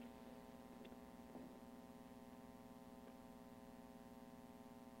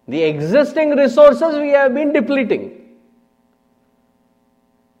 The existing resources we have been depleting.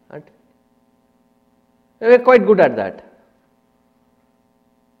 Right? We are quite good at that.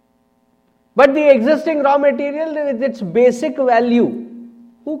 But the existing raw material with its basic value,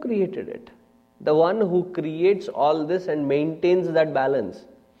 who created it? The one who creates all this and maintains that balance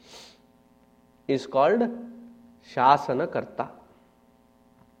is called Shasanakarta.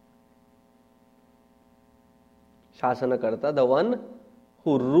 Shasanakarta, the one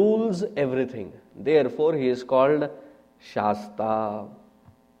who rules everything. Therefore, he is called Shasta.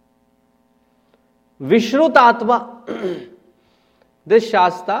 Vishrutatma. This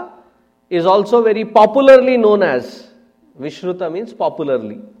Shasta is also very popularly known as, Vishruta means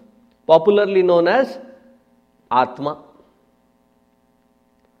popularly known as Atma.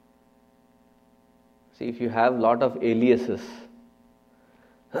 See, if you have lot of aliases,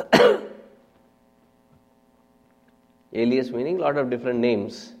 alias meaning lot of different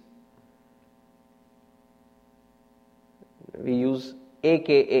names, we use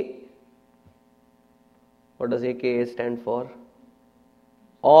AKA. What does AKA stand for?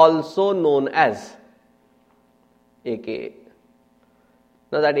 Also known as. AKA.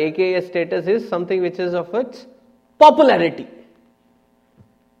 Now that AKA status is something which is of its popularity.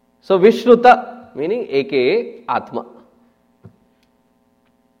 So Vishruta meaning AKA Atma.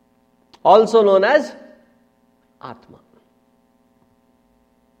 Also known as Atma.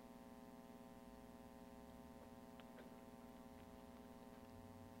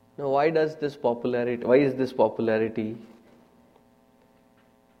 Now why is this popularity?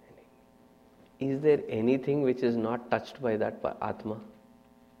 Is there anything which is not touched by that Atma?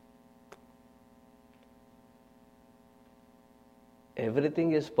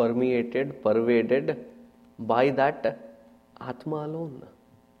 Everything is pervaded by that Atma alone.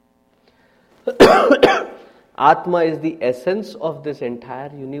 Atma is the essence of this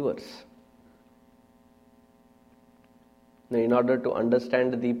entire universe. Now, in order to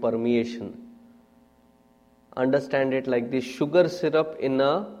understand the permeation, understand it like the sugar syrup in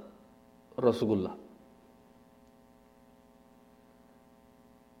a Rasgulla.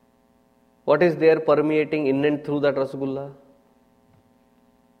 What is there permeating in and through that Rasgulla?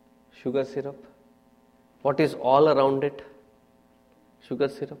 Sugar syrup. What is all around it? Sugar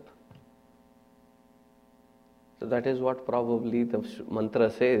syrup. So that is what probably the mantra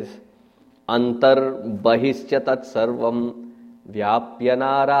says. Antar bahischa tat sarvam vyapya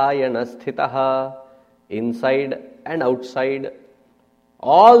narayana sthitaha. Inside and outside,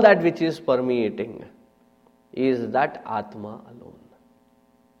 all that which is permeating is that Atma alone.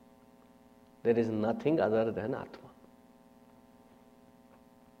 There is nothing other than Atma.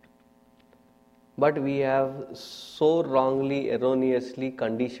 But we have so wrongly, erroneously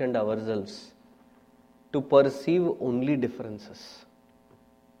conditioned ourselves to perceive only differences.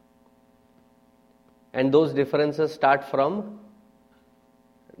 And those differences start from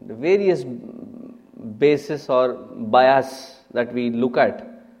the various basis or bias that we look at,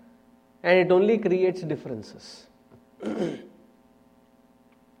 and it only creates differences. And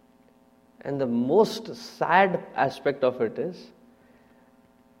the most sad aspect of it is,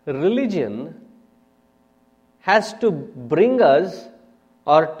 religion has to bring us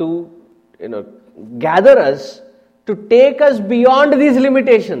or to gather us to take us beyond these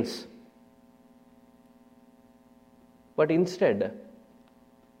limitations. But instead,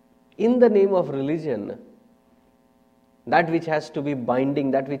 in the name of religion, that which has to be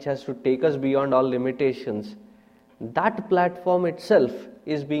binding, that which has to take us beyond all limitations, that platform itself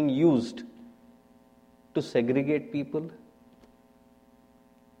is being used to segregate people,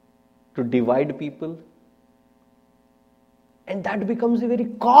 to divide people, and that becomes the very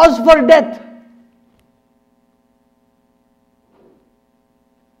cause for death.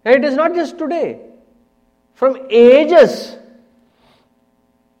 And it is not just today, from ages.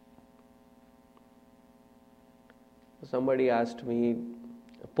 Somebody asked me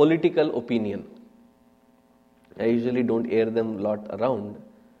a political opinion. I usually don't air them a lot around.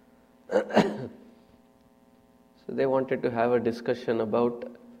 So they wanted to have a discussion about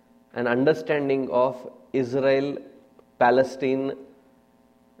an understanding of Israel, Palestine,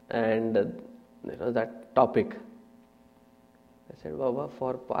 and that topic. I said, Baba,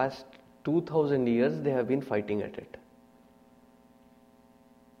 for past 2000 years they have been fighting at it.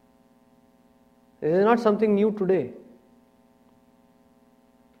 This is not something new today.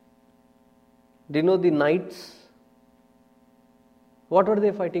 Do you know the knights? What were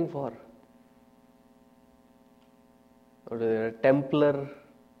they fighting for? Or the Templar,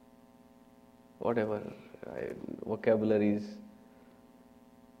 whatever vocabularies.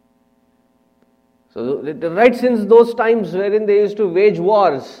 So right since those times wherein they used to wage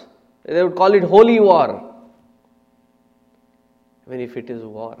wars, they would call it holy war. Even if it is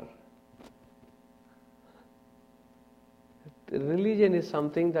war. Religion is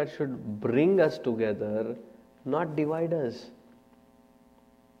something that should bring us together, not divide us.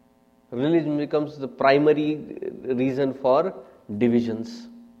 Religion becomes the primary reason for divisions.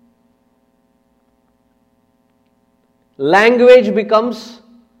 Language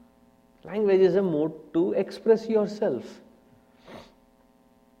is a mode to express yourself.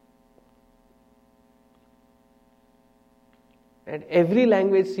 And every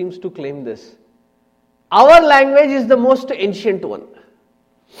language seems to claim this. Our language is the most ancient one.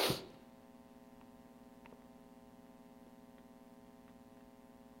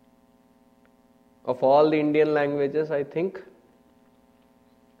 Of all the Indian languages, I think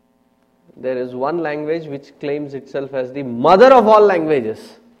there is one language which claims itself as the mother of all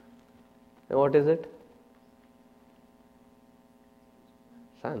languages. And what is it?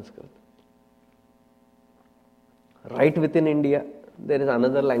 Sanskrit. Right within India, there is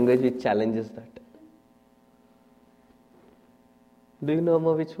another language which challenges that. Do you know,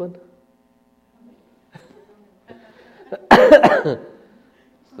 Amma, which one?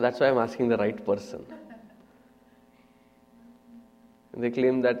 So that's why I'm asking the right person. They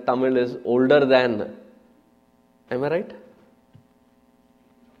claim that Tamil is older than. Am I right?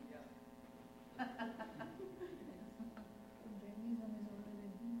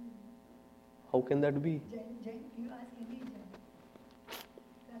 How can that be?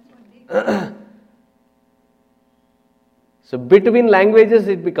 So between languages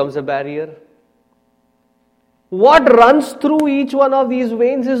it becomes a barrier. What runs through each one of these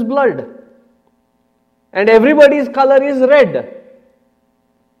veins is blood. And everybody's color is red.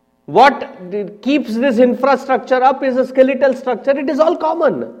 What keeps this infrastructure up is a skeletal structure. It is all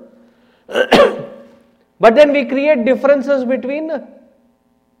common. But then we create differences between the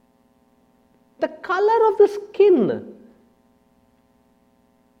color of the skin.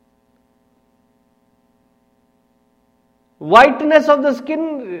 Whiteness of the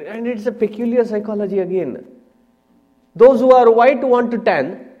skin, and it's a peculiar psychology again. Those who are white want to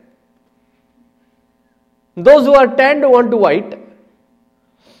tan. Those who are tanned want to white.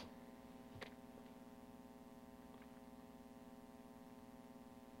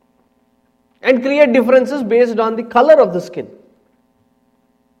 And create differences based on the color of the skin.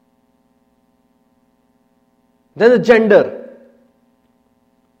 Then the gender.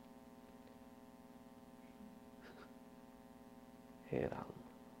 Hey Ram.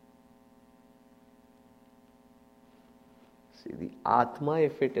 See, the Atma,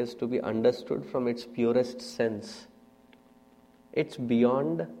 if it is to be understood from its purest sense, it's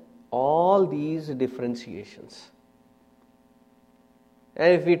beyond all these differentiations.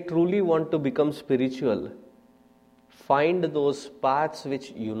 And if we truly want to become spiritual, find those paths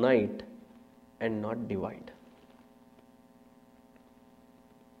which unite and not divide.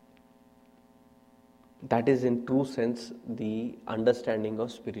 That is in true sense the understanding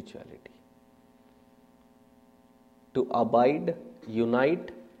of spirituality. To abide,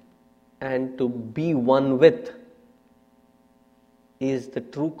 unite, and to be one with is the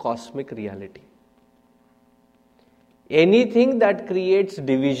true cosmic reality. Anything that creates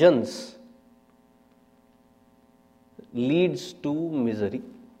divisions leads to misery.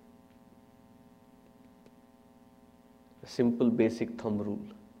 A simple basic thumb rule.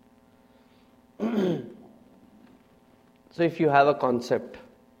 So if you have a concept,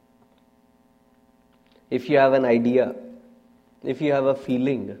 if you have an idea, if you have a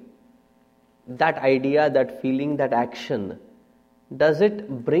feeling, that idea, that feeling, that action, does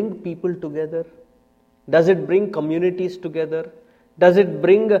it bring people together? Does it bring communities together? Does it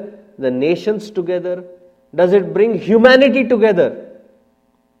bring the nations together? Does it bring humanity together?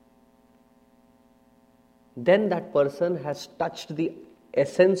 Then that person has touched the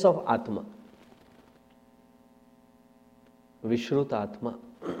essence of Atma. Vishruta Atma.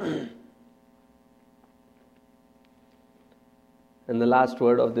 And the last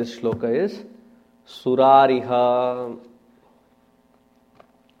word of this shloka is Surariha.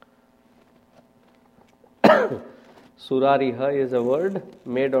 Surariha is a word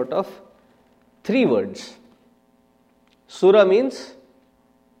made out of 3 words. Sura means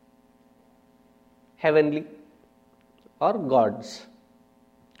heavenly or gods,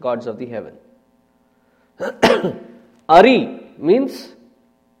 gods of the heaven. Ari means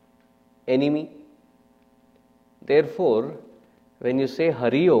enemy. Therefore, when you say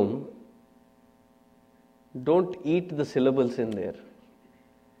Hari Om, don't eat the syllables in there.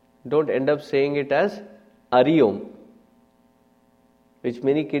 Don't end up saying it as Ari Om, which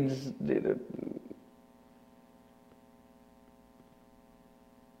many kids do.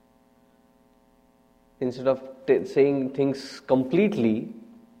 Instead of saying things completely,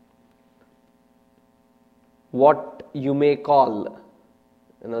 what you may call,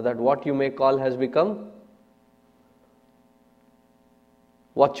 that what you may call has become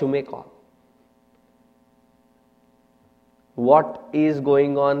what you may call. What is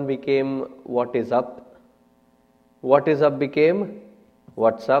going on became what is up. What is up became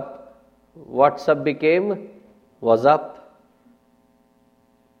what's up. What's up became was up.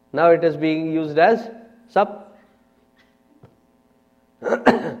 Now it is being used as sup.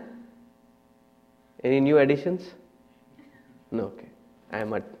 Any new additions? No, okay.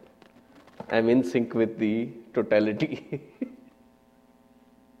 I'm in sync with the totality.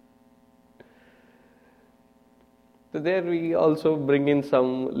 So there we also bring in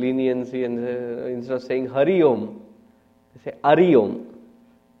some leniency, and instead of saying Hari Om, they say Ari Om.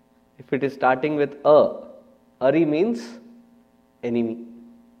 If it is starting with Ari means enemy.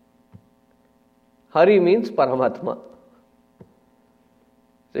 Hari means Paramatma.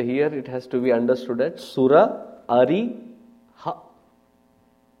 So here it has to be understood as Sura Ari Ha.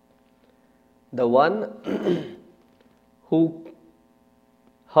 The one who,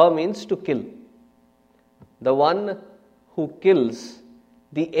 Ha means to kill. The one who kills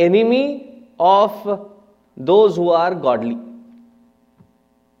the enemy of those who are godly.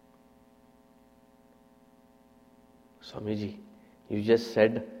 Swamiji, you just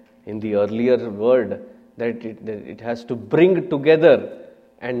said in the earlier word that it has to bring together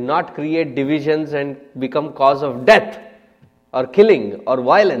and not create divisions and become cause of death or killing or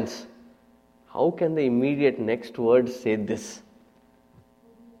violence. How can the immediate next word say this?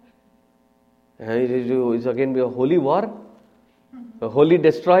 It's again be a holy war, a holy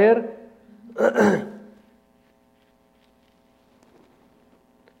destroyer.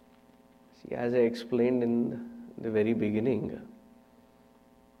 See, as I explained in the very beginning,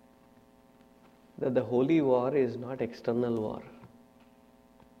 that the holy war is not external war.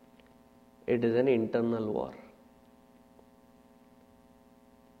 It is an internal war.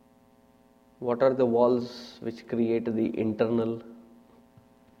 What are the walls which create the internal?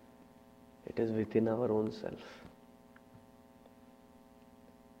 It is within our own self.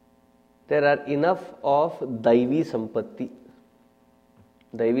 There are enough of Daivi Sampatti.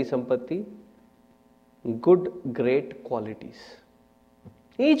 Daivi Sampatti, good, great qualities.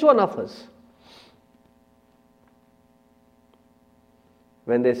 Each one of us.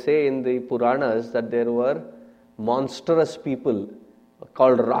 When they say in the Puranas that there were monstrous people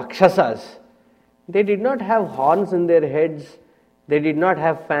called Rakshasas, they did not have horns in their heads, they did not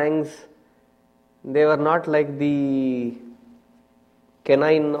have fangs, they were not like the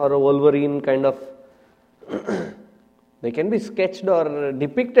canine or a Wolverine kind of. They can be sketched or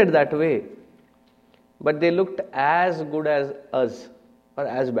depicted that way, but they looked as good as us or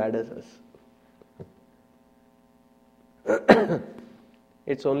as bad as us.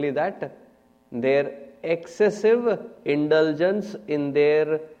 It's only that their excessive indulgence in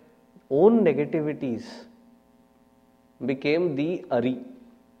their own negativities became the Ari,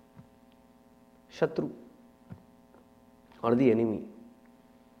 Shatru, or the enemy.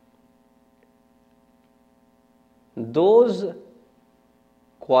 Those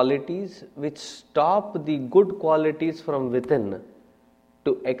qualities which stop the good qualities from within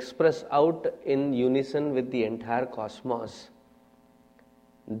to express out in unison with the entire cosmos,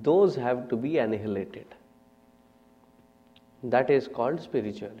 those have to be annihilated. That is called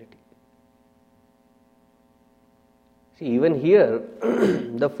spirituality. See, even here,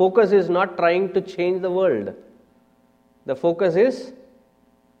 the focus is not trying to change the world. The focus is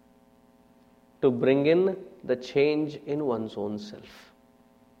to bring in the change in one's own self.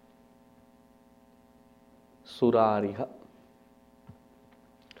 Surariha.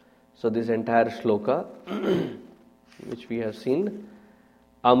 So this entire shloka, which we have seen,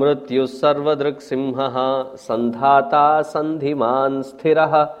 Amrityu sarvadrik simhaha sandhata sandhiman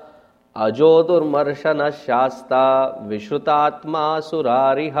sthiraha ajodur marshana shasta vishrutatma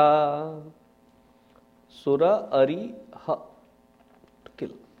surariha. Sura ari ha, to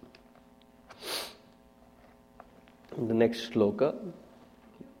kill. The next shloka.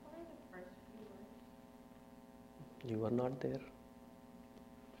 You were not there.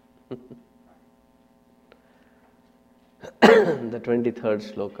 The 23rd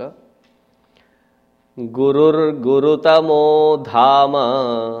shloka. Gurur gurutamo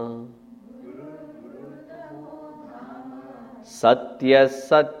dhama satya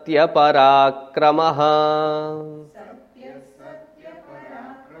satya parakramaha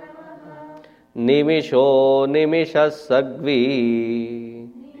nimisho nimishasagvi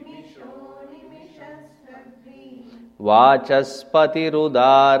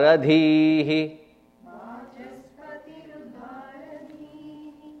vachaspatirudaradhihi.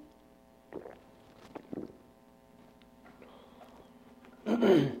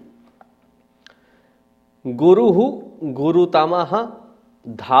 Guruhu gurutamaha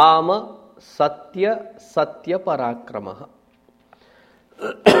dhama satya satya parakramaha.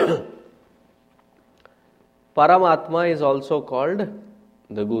 Paramatma is also called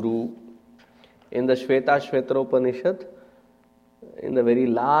the Guru. In the Shveta Shvetropanishad, in the very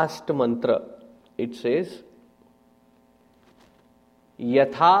last mantra, it says,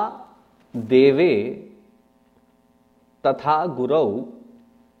 Yatha deve tatha gurau,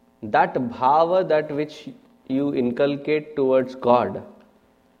 that bhava, that which you inculcate towards God,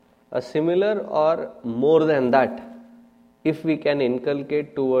 a similar or more than that, if we can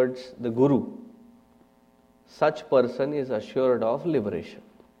inculcate towards the Guru, such person is assured of liberation.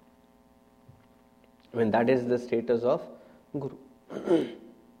 That is the status of Guru.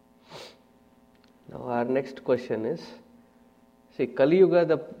 Now our next question is, see, Kali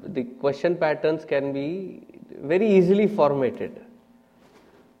Yuga, the question patterns can be very easily formatted.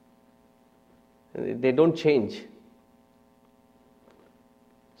 They don't change.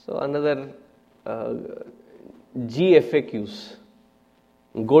 So another GFAQs,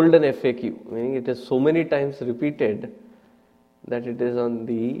 golden FAQ, meaning it is so many times repeated that it is on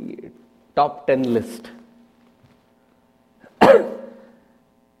the top 10 list.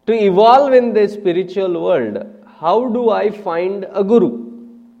 To evolve in the spiritual world, how do I find a Guru?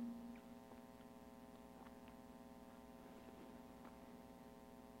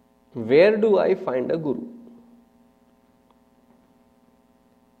 Where do I find a Guru?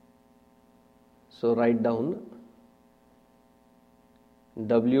 So write down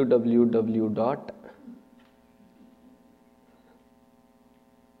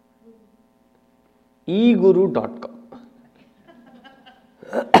www.eguru.com.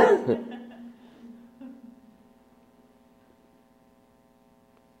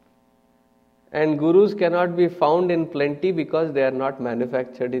 And gurus cannot be found in plenty because they are not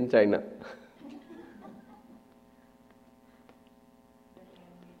manufactured in China.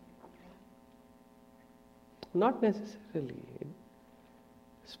 Not necessarily.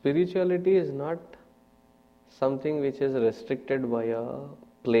 Spirituality is not something which is restricted by a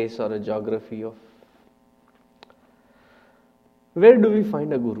place or a geography of. Where do we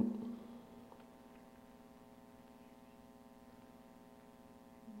find a Guru?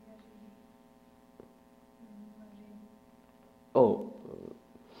 Oh,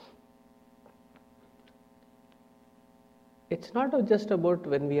 it's not just about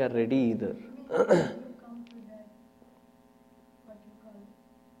when we are ready either.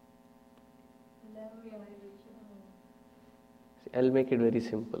 I'll make it very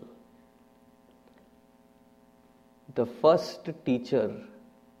simple. The first teacher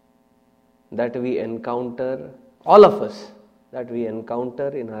that we encounter, all of us that we encounter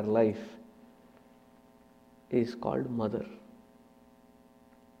in our life, is called Mother.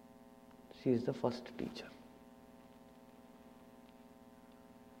 She is the first teacher.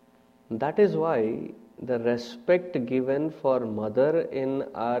 That is why the respect given for Mother in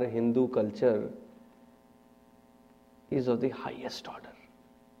our Hindu culture is of the highest order.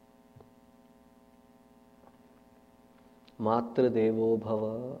 Matra Devo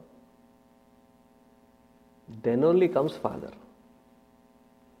Bhava. Then only comes Father.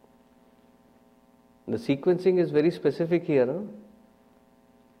 The sequencing is very specific here. Huh?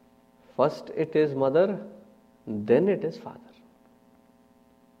 First it is Mother, then it is Father.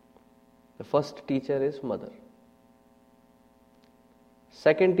 The first teacher is Mother.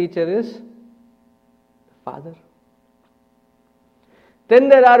 Second teacher is Father. Then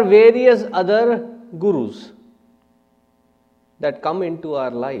there are various other gurus that come into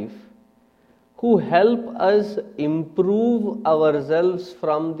our life who help us improve ourselves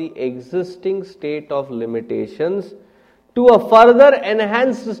from the existing state of limitations to a further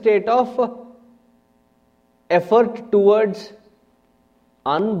enhanced state of effort towards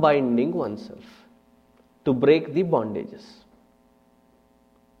unbinding oneself, to break the bondages.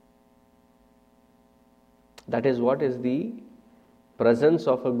 That is what is the presence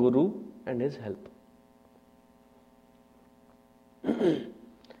of a Guru and his help.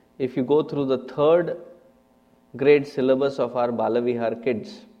 If you go through the third grade syllabus of our Balavihar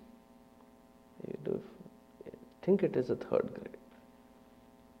kids, I think it is the third grade,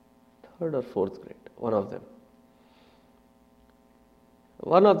 third or fourth grade, one of them.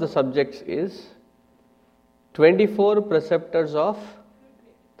 One of the subjects is 24 preceptors of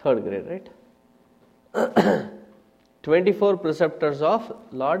third grade, right? 24 preceptors of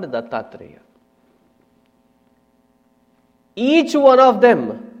Lord Dattatreya. Each one of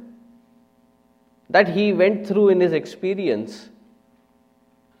them that he went through in his experience,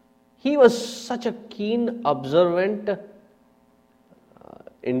 he was such a keen, observant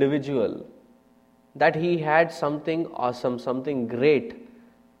individual that he had something awesome, something great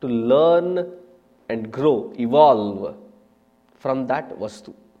to learn and grow, evolve from that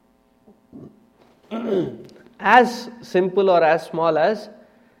vastu. As simple or as small as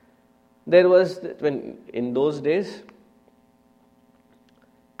there was, when in those days,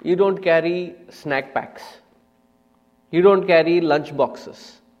 you don't carry snack packs. You don't carry lunch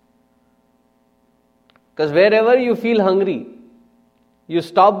boxes. Because wherever you feel hungry, you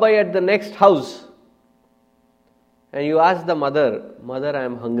stop by at the next house and you ask the mother, "Mother, I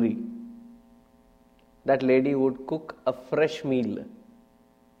am hungry." That lady would cook a fresh meal,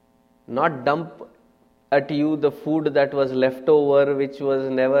 not dump at you the food that was left over, which was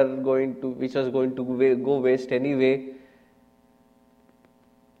going to go waste anyway.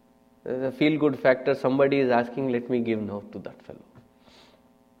 The feel good factor, somebody is asking, let me give now to that fellow.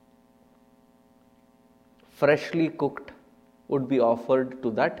 Freshly cooked would be offered to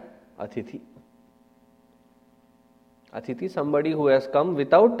that Atithi. Atithi, somebody who has come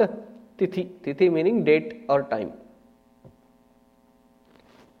without Tithi. Tithi meaning date or time.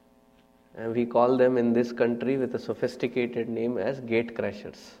 And we call them in this country with a sophisticated name as gate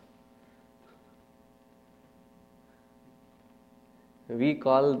crashers. We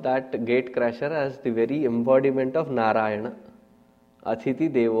call that gate crasher as the very embodiment of Narayana. Atithi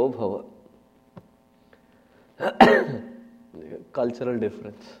Devo Bhava. Cultural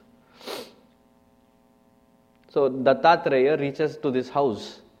difference. So Dattatreya reaches to this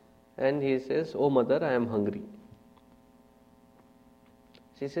house and he says, "Oh mother, I am hungry."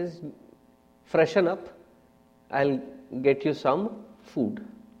 She says, "Freshen up, I'll get you some food."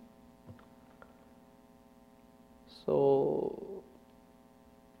 So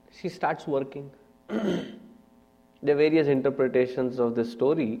she starts working. There are various interpretations of this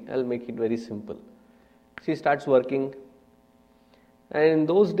story. I'll make it very simple. She starts working, and in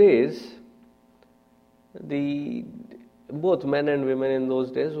those days, both men and women in those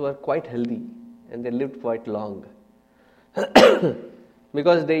days were quite healthy and they lived quite long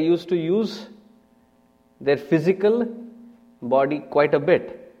because they used to use their physical body quite a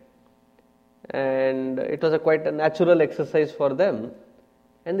bit, and it was quite a natural exercise for them,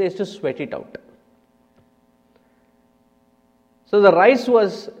 and they used to sweat it out. So the rice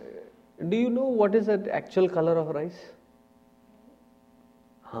was, do you know what is the actual color of rice?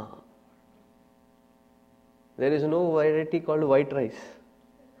 There is no variety called white rice.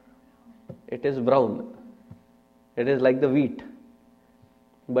 It is brown. It is like the wheat.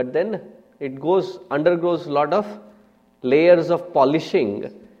 But then it undergoes a lot of layers of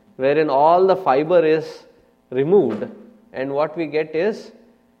polishing, wherein all the fiber is removed, and what we get is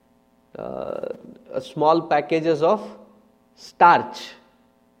small packages of starch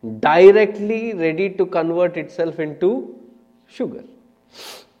directly ready to convert itself into sugar.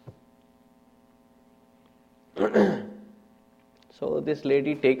 So this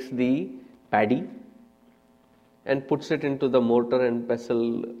lady takes the paddy and puts it into the mortar and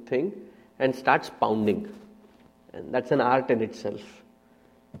pestle thing and starts pounding, and that's an art in itself,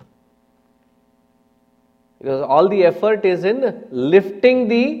 because all the effort is in lifting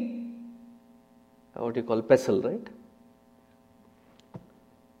the pestle, right?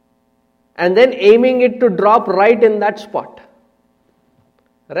 And then aiming it to drop right in that spot.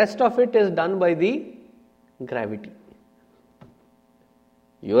 Rest of it is done by the gravity.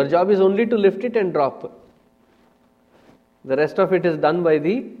 Your job is only to lift it and drop. The rest of it is done by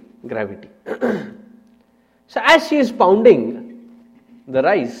the gravity. So as she is pounding the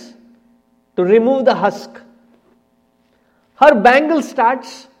rice to remove the husk, her bangle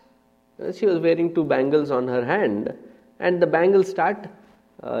starts, she was wearing 2 bangles on her hand, and the bangles start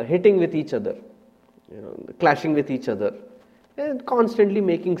hitting with each other, clashing with each other, and constantly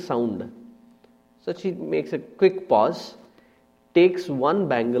making sound. So she makes a quick pause, takes one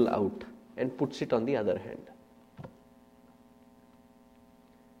bangle out and puts it on the other hand.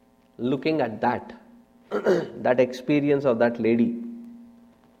 Looking at that, that experience of that lady,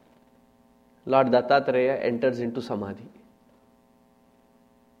 Lord Dattatreya enters into Samadhi.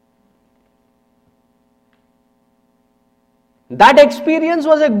 That experience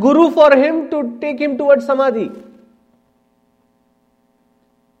was a guru for him to take him towards Samadhi.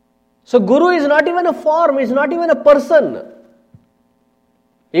 So guru is not even a form, is not even a person.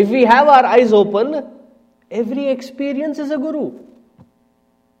 If we have our eyes open, every experience is a guru.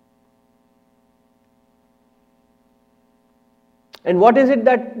 And what is it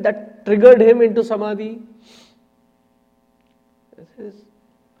that triggered him into Samadhi?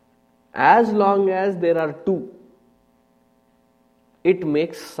 As long as there are 2, it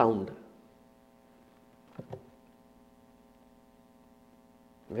makes sound.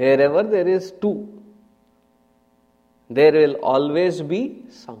 Wherever there is 2, there will always be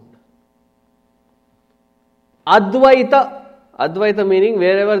sound. Advaita meaning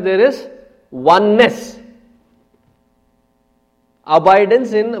wherever there is oneness,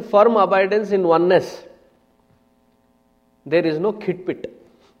 firm abidance in oneness, there is no khitpit.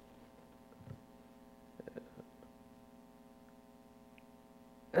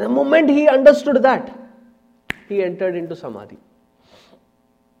 And the moment he understood that, he entered into samadhi.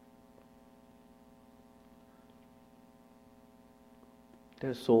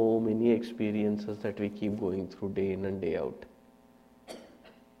 There are so many experiences that we keep going through day in and day out.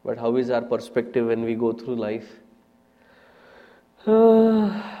 But how is our perspective when we go through life?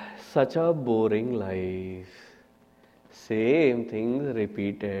 Such a boring life. Same things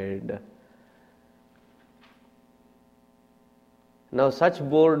repeated. Now such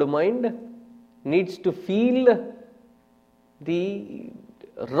bored mind needs to feel the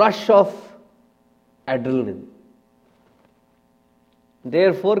rush of adrenaline.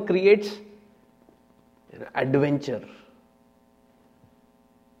 Therefore creates adventure.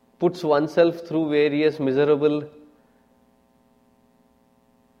 Puts oneself through various miserable.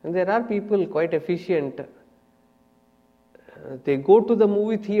 And there are people quite efficient. They go to the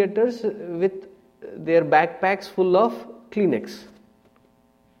movie theaters with their backpacks full of Kleenex.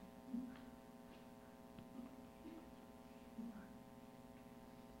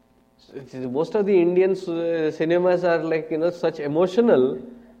 Most of the Indian cinemas are like, such emotional.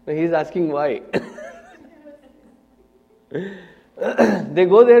 He is asking why. They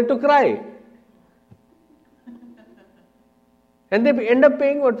go there to cry. And they end up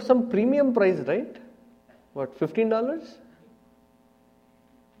paying some premium price, right? What, $15?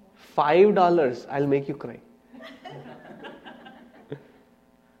 $5, I'll make you cry.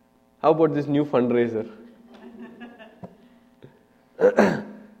 How about this new fundraiser?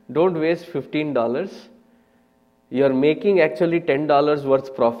 Don't waste $15. You're making actually $10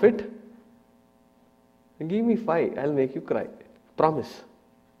 worth profit. Give me $5, I'll make you cry. Promise.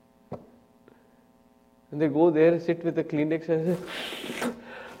 And they go there, sit with the Kleenex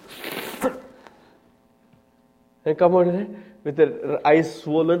and come out with their eyes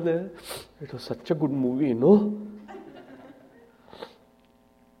swollen. It was such a good movie,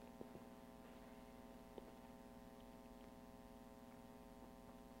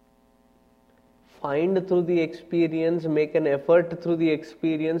 Find through the experience, make an effort through the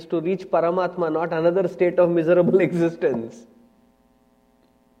experience to reach Paramatma, not another state of miserable existence.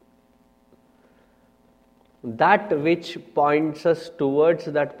 That which points us towards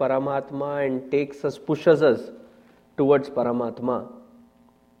that Paramatma and pushes us towards Paramatma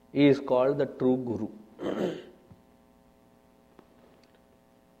is called the true Guru.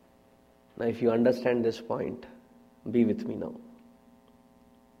 Now, if you understand this point, be with me now.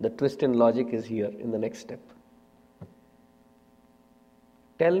 The twist in logic is here in the next step.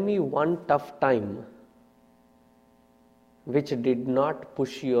 Tell me one tough time which did not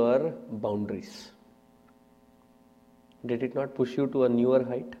push your boundaries. Did it not push you to a newer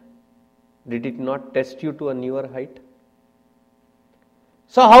height? Did it not test you to a newer height?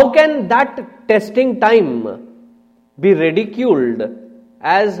 So how can that testing time be ridiculed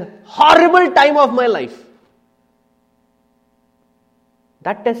as horrible time of my life?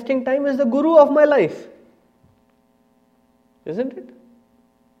 That testing time is the Guru of my life. Isn't it?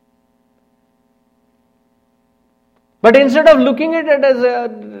 But instead of looking at it as a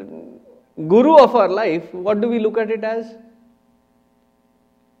Guru of our life, what do we look at it as?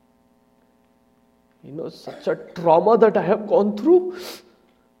 Such a trauma that I have gone through.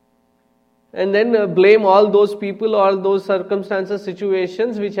 And then blame all those people, all those circumstances,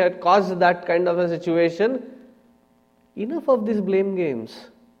 situations which had caused that kind of a situation. Enough of these blame games.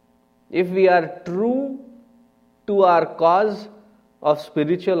 If we are true to our cause of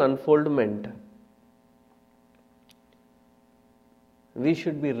spiritual unfoldment, we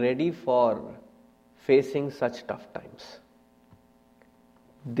should be ready for facing such tough times.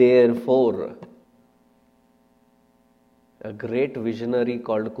 Therefore, a great visionary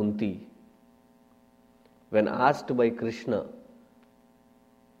called Kunti, when asked by Krishna,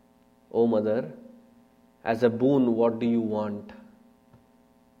 "O mother, as a boon, what do you want?"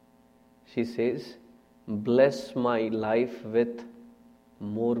 She says, "Bless my life with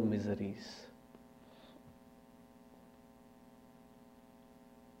more miseries."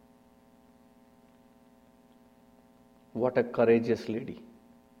 What a courageous lady.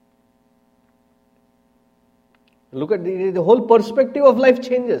 Look at the whole perspective of life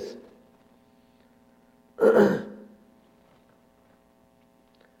changes.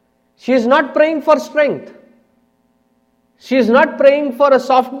 She is not praying for strength. She is not praying for a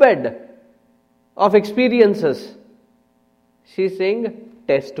soft bed of experiences. She is saying,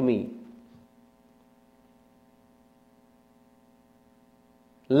 "Test me.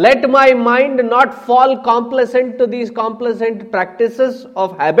 Let my mind not fall complacent to these complacent practices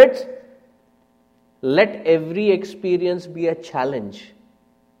of habits. Let every experience be a challenge,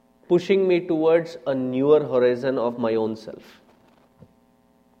 pushing me towards a newer horizon of my own self."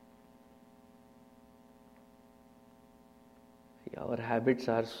 See, our habits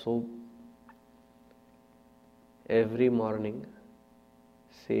are so, every morning,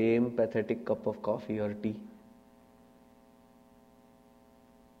 same pathetic cup of coffee or tea.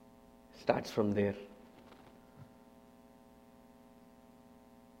 Starts from there.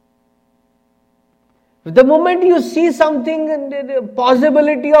 The moment you see something and the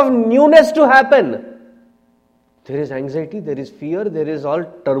possibility of newness to happen, there is anxiety, there is fear, there is all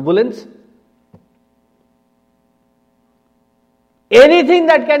turbulence. Anything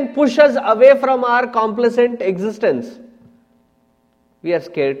that can push us away from our complacent existence, we are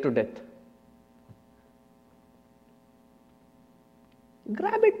scared to death.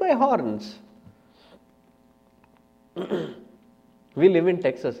 Grab it by horns. We live in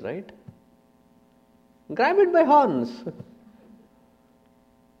Texas, right? Grab it by horns.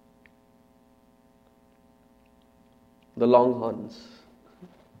 The long horns.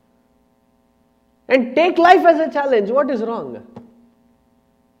 And take life as a challenge. What is wrong?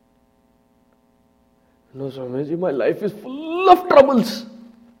 No, Swamiji, my life is full of troubles.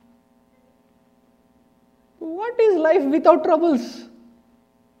 What is life without troubles?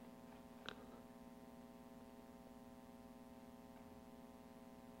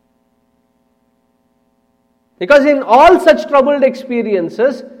 Because in all such troubled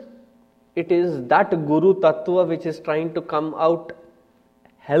experiences, it is that Guru Tattva which is trying to come out,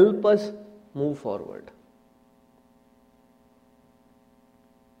 help us move forward.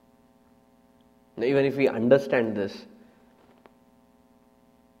 Even if we understand this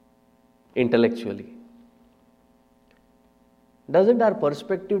intellectually, doesn't our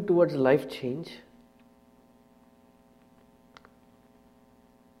perspective towards life change?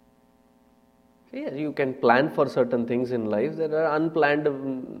 Yes, you can plan for certain things in life. There are unplanned,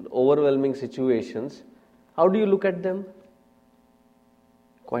 overwhelming situations. How do you look at them?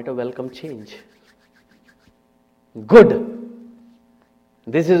 Quite a welcome change. Good.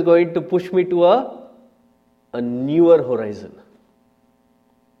 This is going to push me to a newer horizon.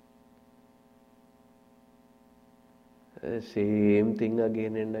 Same thing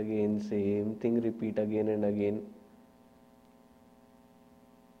again and again, same thing repeat again and again.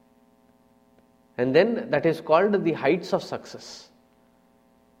 And then that is called the heights of success.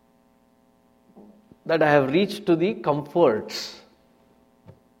 That I have reached to the comforts.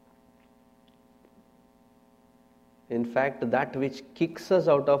 In fact, that which kicks us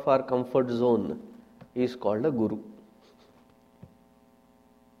out of our comfort zone is called a guru.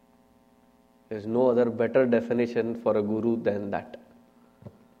 There is no other better definition for a guru than that.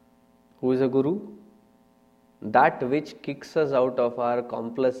 Who is a guru? That which kicks us out of our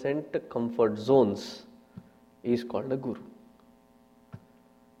complacent comfort zones is called a guru.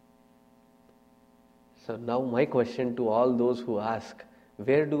 So now my question to all those who ask,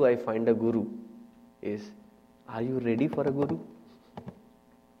 where do I find a guru, is, are you ready for a guru?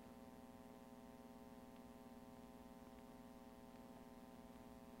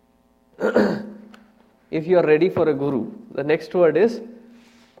 If you are ready for a guru, the next word is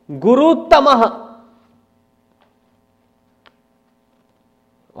Guru Tamaha.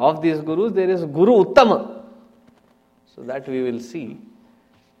 Of these gurus, there is Guru Uttama. So that we will see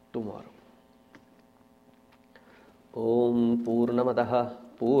tomorrow. Om Purnamadaha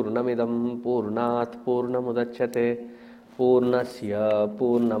Purnamidam Purnat Purnamudachyate Purnasya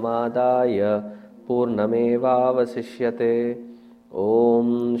Purnamadaya Purnamevavasishyate.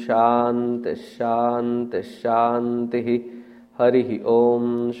 Om Shanti Shanti Shanti. Harihi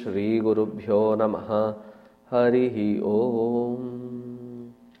Om Shri Gurubhyo Namaha. Harihi Om.